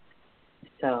preparation.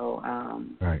 So,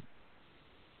 right.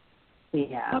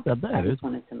 Yeah, not that bad, I just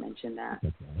wanted to mention that.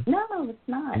 No, it's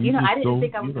not. I didn't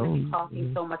think I was going to be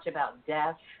talking so much about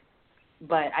death,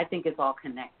 but I think it's all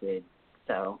connected.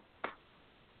 So.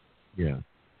 Yeah.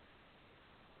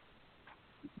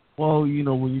 Well,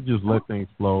 when you just let things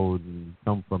flow and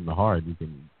come from the heart,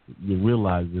 you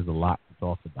realize there's a lot to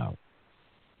talk about.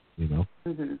 Mm-hmm.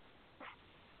 It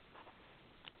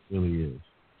really is.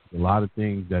 A lot of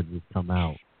things that just come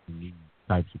out in these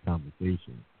types of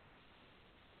conversations.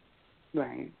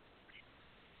 Right.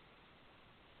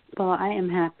 Well, I am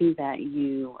happy that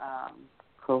you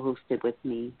co-hosted with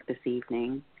me this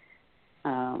evening.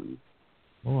 I'm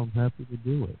happy to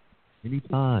do it.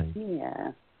 Anytime.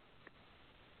 Yeah.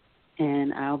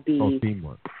 And I'll be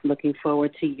looking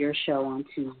forward to your show on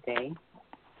Tuesday.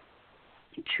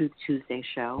 Truth Tuesday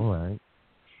show. All right.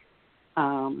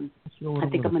 I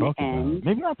think I'm going to end.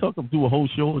 Maybe I'll do a whole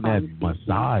show on that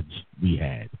massage we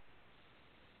had.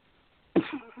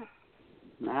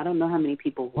 I don't know how many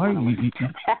people want to listen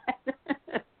to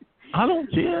that. I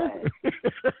don't care.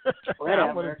 Whatever.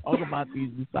 I want to talk about these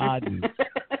massages.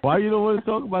 Why you don't want to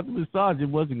talk about the massage? It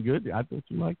wasn't good. I thought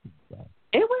you liked the massage.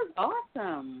 It was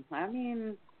awesome. I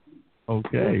mean.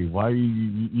 Okay. Why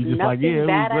you just like, yeah, it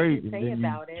was great, and then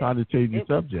you trying to change the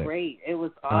subject. It was great. It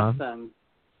was awesome.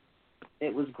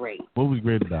 It was great. What was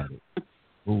great about it?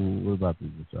 What about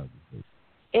these massages?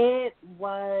 It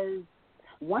was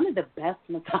one of the best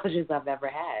massages I've ever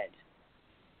had.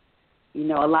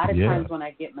 A lot of times when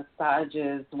I get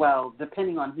massages, well,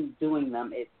 depending on who's doing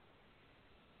them, it's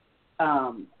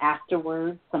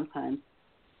afterwards, sometimes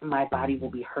my body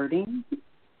will be hurting.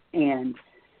 And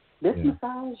this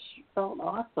massage felt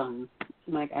awesome.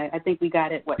 Like, I think we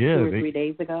got it, 2 or 3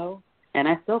 days ago, and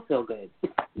I still feel good.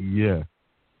 Yeah.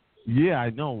 Yeah, I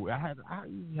know. I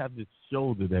have this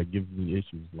shoulder that gives me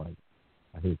issues, like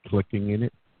I hear clicking in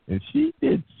it. And she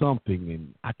did something,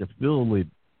 and I could feel it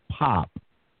pop,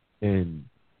 and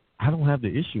I don't have the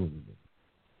issue anymore.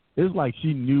 It's like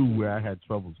she knew where I had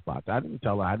trouble spots. I didn't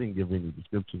tell her. I didn't give any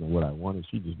description of what I wanted.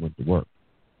 She just went to work.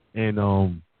 And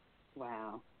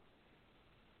wow.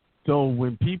 So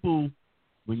when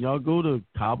y'all go to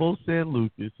Cabo San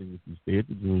Lucas and if you stay at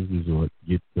the Dreams Resort,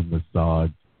 get the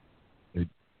massage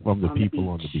from the people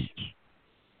on the beach.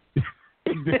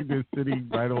 They're sitting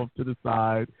right off to the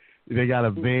side. They got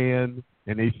a van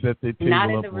and they set their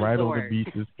table up right on the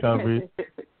beach. It's covered.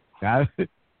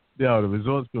 The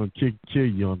resort's going to kill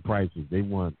you on prices. They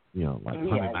want, like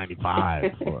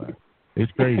 $195 for it.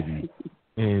 It's crazy.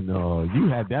 And you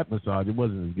had that massage. It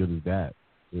wasn't as good as that.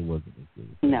 It wasn't as good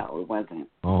as that. No, it wasn't.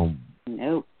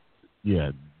 Nope.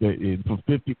 Yeah, for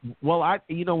 50. Well,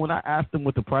 when I asked him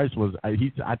what the price was, I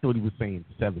thought he was saying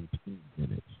 17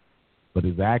 minutes, but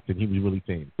his accent, he was really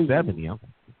saying 70. I'm like,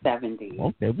 70.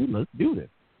 Okay, let's do this.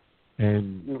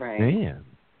 And man,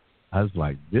 I was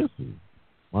like, this is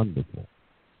wonderful.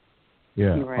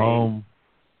 Yeah. Right.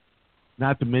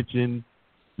 Not to mention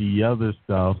the other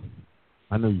stuff.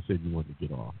 I know you said you wanted to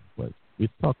get off, but we're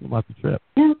talking about the trip.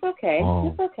 No, it's okay.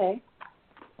 It's okay.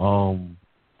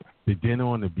 The dinner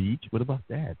on the beach. What about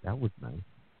that? That was nice.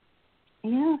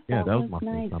 Yeah, that was my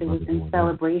nice. first It time was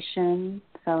in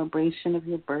celebration of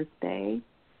your birthday,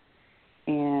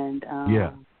 and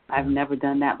I've never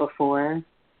done that before,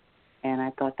 and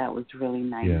I thought that was really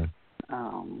nice. Yeah.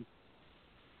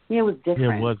 It was different.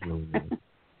 Yeah, it was really nice.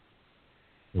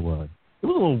 It was. It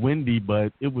was a little windy,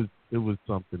 but it was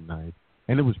something nice,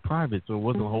 and it was private, so it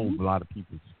wasn't a whole lot of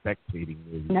people spectating.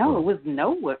 No, it was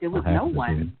no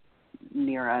one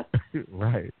near us.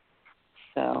 Right.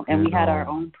 So, and we had our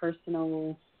own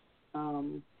personal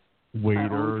waiter,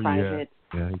 our own private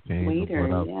he came waiter. and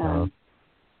brought out stuff.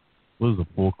 It was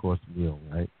a 4-course meal,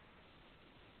 right?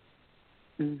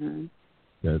 Mhm.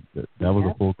 That was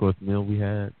a 4-course meal we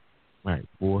had. Right,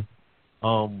 4.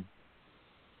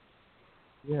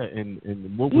 Yeah,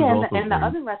 and what was also and the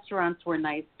other restaurants were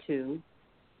nice too.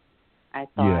 I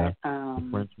thought. The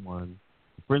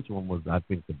French one was, I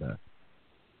think, the best.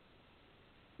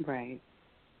 Right.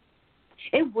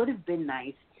 It would have been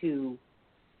nice to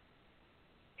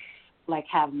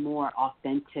have more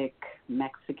authentic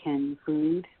Mexican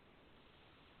food.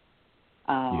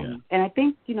 And I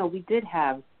think we did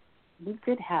have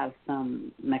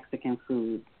some Mexican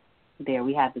food there.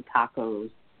 We had the tacos,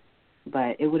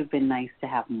 but it would have been nice to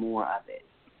have more of it.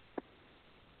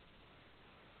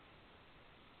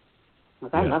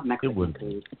 I love Mexican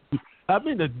food. I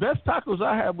mean, the best tacos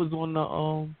I had was on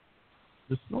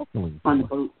the snorkeling on the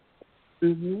boat.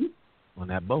 Mhm. On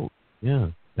that boat, yeah,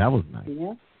 that was nice.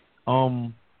 Yeah.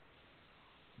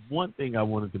 One thing I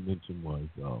wanted to mention was,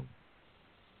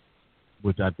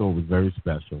 which I thought was very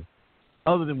special,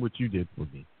 other than what you did for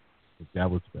me, that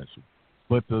was special.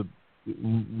 But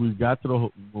we got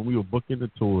to when we were booking the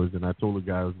tours, and I told the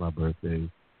guy it was my birthday.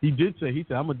 He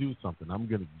said, I'm gonna do something. I'm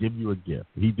gonna give you a gift.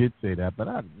 He did say that, but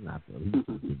I not thought he was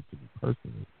gonna give it to me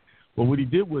personally. But what he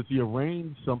did was he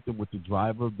arranged something with the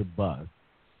driver of the bus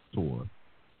tour.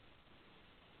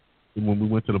 And when we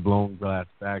went to the Blown Glass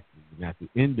Factory, and at the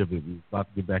end of it, we were about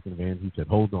to get back in the van. He said,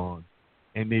 "Hold on,"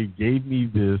 and they gave me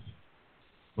this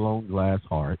blown glass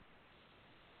heart.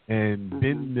 And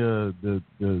then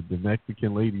the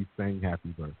Mexican lady sang "Happy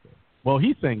Birthday." Well,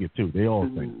 he sang it too. They all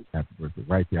sang "Happy Birthday"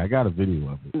 right there. I got a video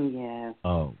of it. Yeah.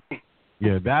 Oh,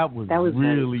 yeah, that was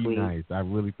really nice. I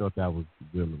really thot that was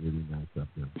really, really nice of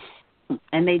them.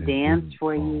 And they danced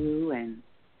for you and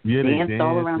danced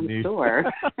all around the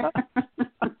store.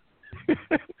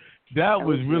 That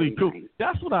was really cool. Nice.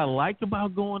 That's what I like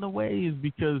about going away is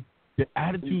because the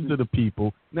attitudes of the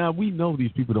people. Now, we know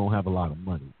these people don't have a lot of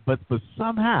money, but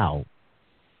somehow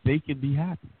they can be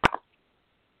happy.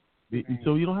 Right.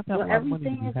 So you don't have to have a lot of money to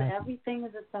be happy. Everything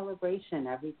is a celebration.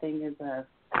 Everything is a,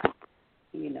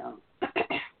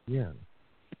 Yeah.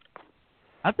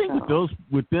 I think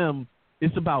with them,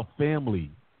 it's about family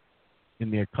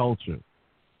and their culture,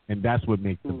 and that's what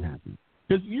makes them happy.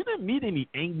 Because you didn't meet any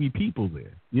angry people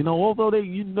there. Although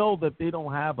that they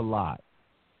don't have a lot.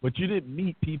 But you didn't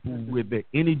meet people where the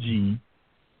energy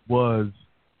was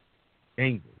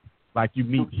angry. Like you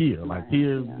meet here. Like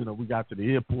here, we got to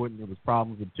the airport and there was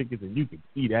problems with tickets, and you could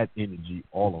see that energy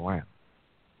all around.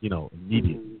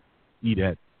 Immediately. See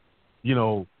that.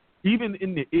 Even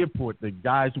in the airport, the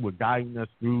guys who were guiding us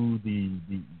through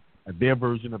their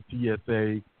version of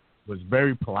TSA was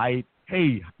very polite.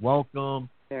 Hey, welcome.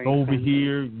 Very over friendly.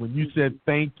 Here. When you said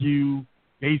thank you,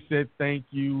 they said thank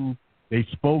you. They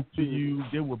spoke to you.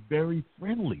 They were very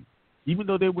friendly, even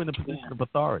though they were in a position of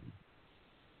authority.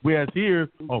 Whereas here,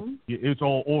 it's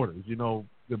all orders.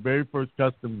 The very first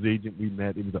customs agent we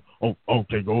met, it was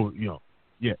okay, go,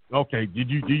 Yeah. Okay. Did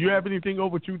you have anything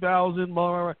over 2,000,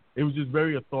 Mara? It was just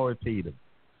very authoritative.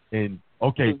 And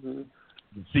okay,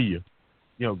 see you.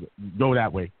 You know, go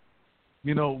that way.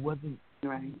 You know, wasn't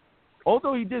right.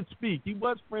 Although he did speak, he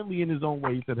was friendly in his own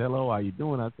way. He said, "Hello, how you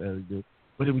doing?" I said, "Good,"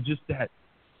 but it was just that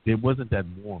there wasn't that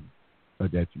warmth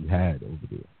that you had over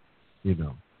there. You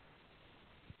know,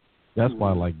 that's why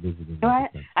I like visiting. So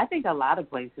I think a lot of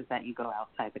places that you go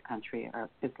outside the country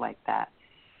is like that.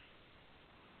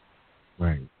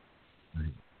 Right.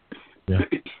 Yeah.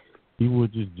 People were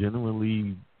just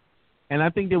genuinely, and I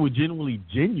think they were genuinely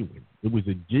genuine. It was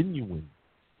a genuine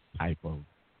type of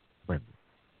friendly.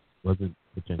 Wasn't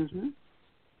potential.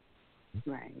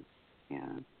 Right. Yeah.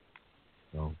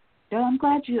 So I'm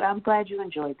glad you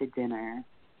enjoyed the dinner.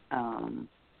 I'm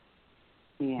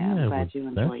glad you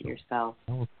enjoyed yourself.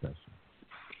 That was special.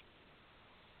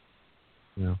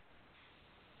 Yeah.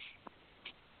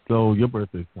 So your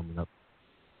birthday's coming up.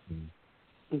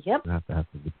 Yep. I have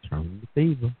to return the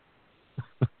favor.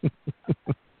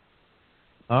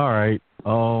 All right.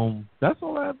 That's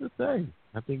all I have to say.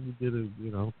 I think we did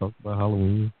talked about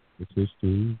Halloween, its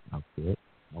history, outfit,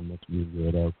 how much we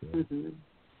enjoyed outfit.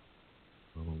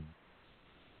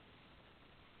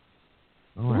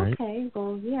 All right. Okay.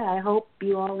 Well, yeah, I hope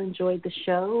you all enjoyed the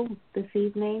show this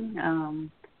evening.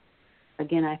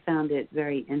 Again, I found it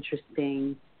very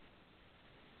interesting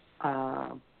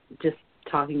just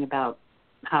talking about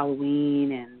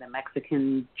Halloween and the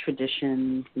Mexican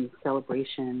traditions and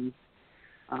celebrations,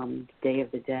 Day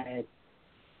of the Dead.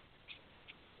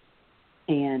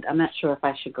 And I'm not sure if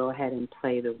I should go ahead and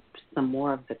play some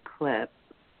more of the clip,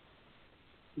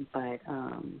 but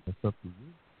that's up to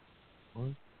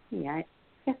you. Yeah, I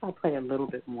guess I'll play a little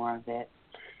bit more of it.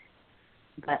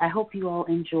 But I hope you all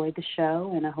enjoyed the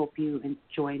show, and I hope you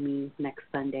join me next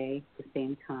Sunday at the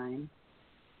same time.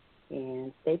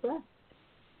 And stay blessed.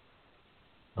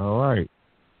 All right.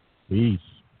 Peace.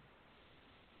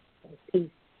 Peace.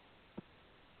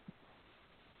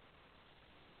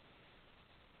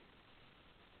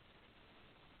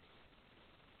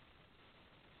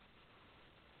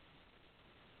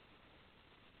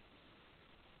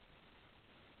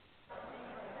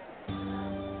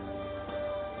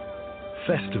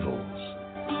 Festivals,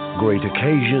 great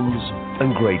occasions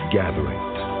and great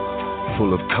gatherings,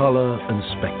 full of color and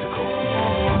spectacle.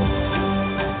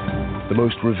 The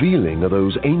most revealing are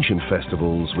those ancient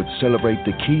festivals which celebrate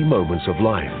the key moments of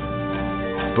life: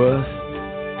 birth,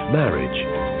 marriage,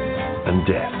 and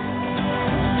death.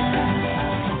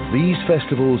 These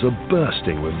festivals are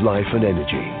bursting with life and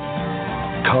energy.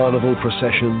 Carnival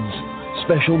processions,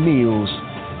 special meals,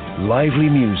 lively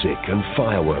music, and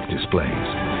firework displays.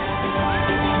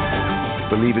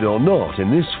 Believe it or not, in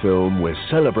this film we're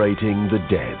celebrating the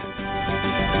dead.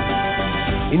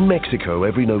 In Mexico,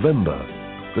 every November,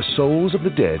 the souls of the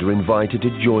dead are invited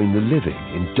to join the living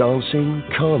in dancing,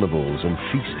 carnivals, and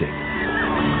feasting.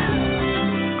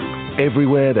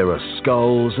 Everywhere there are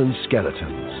skulls and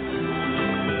skeletons.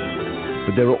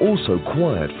 But there are also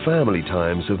quiet family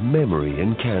times of memory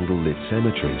in candlelit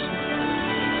cemeteries.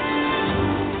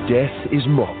 Death is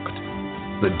mocked.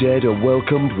 The dead are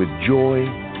welcomed with joy,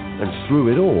 and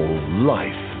through it all,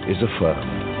 life is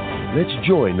affirmed. Let's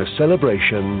join the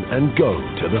celebration and go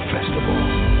to the festival.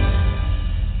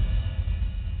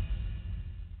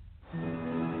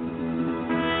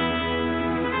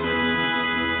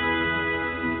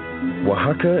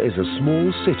 Oaxaca is a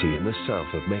small city in the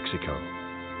south of Mexico.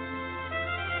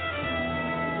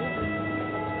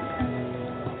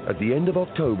 At the end of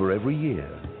October every year,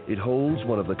 it holds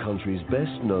one of the country's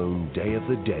best-known Day of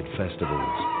the Dead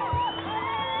festivals.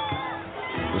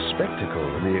 The spectacle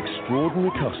and the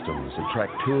extraordinary customs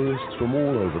attract tourists from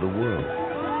all over the world.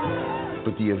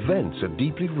 But the events are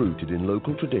deeply rooted in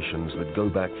local traditions that go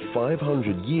back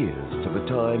 500 years to the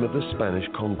time of the Spanish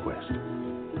conquest,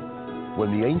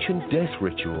 when the ancient death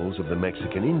rituals of the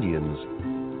Mexican Indians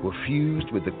were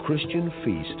fused with the Christian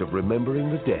feast of remembering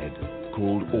the dead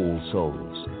called All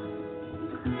Souls.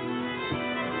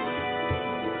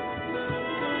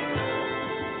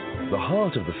 The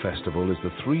heart of the festival is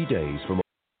the 3 days from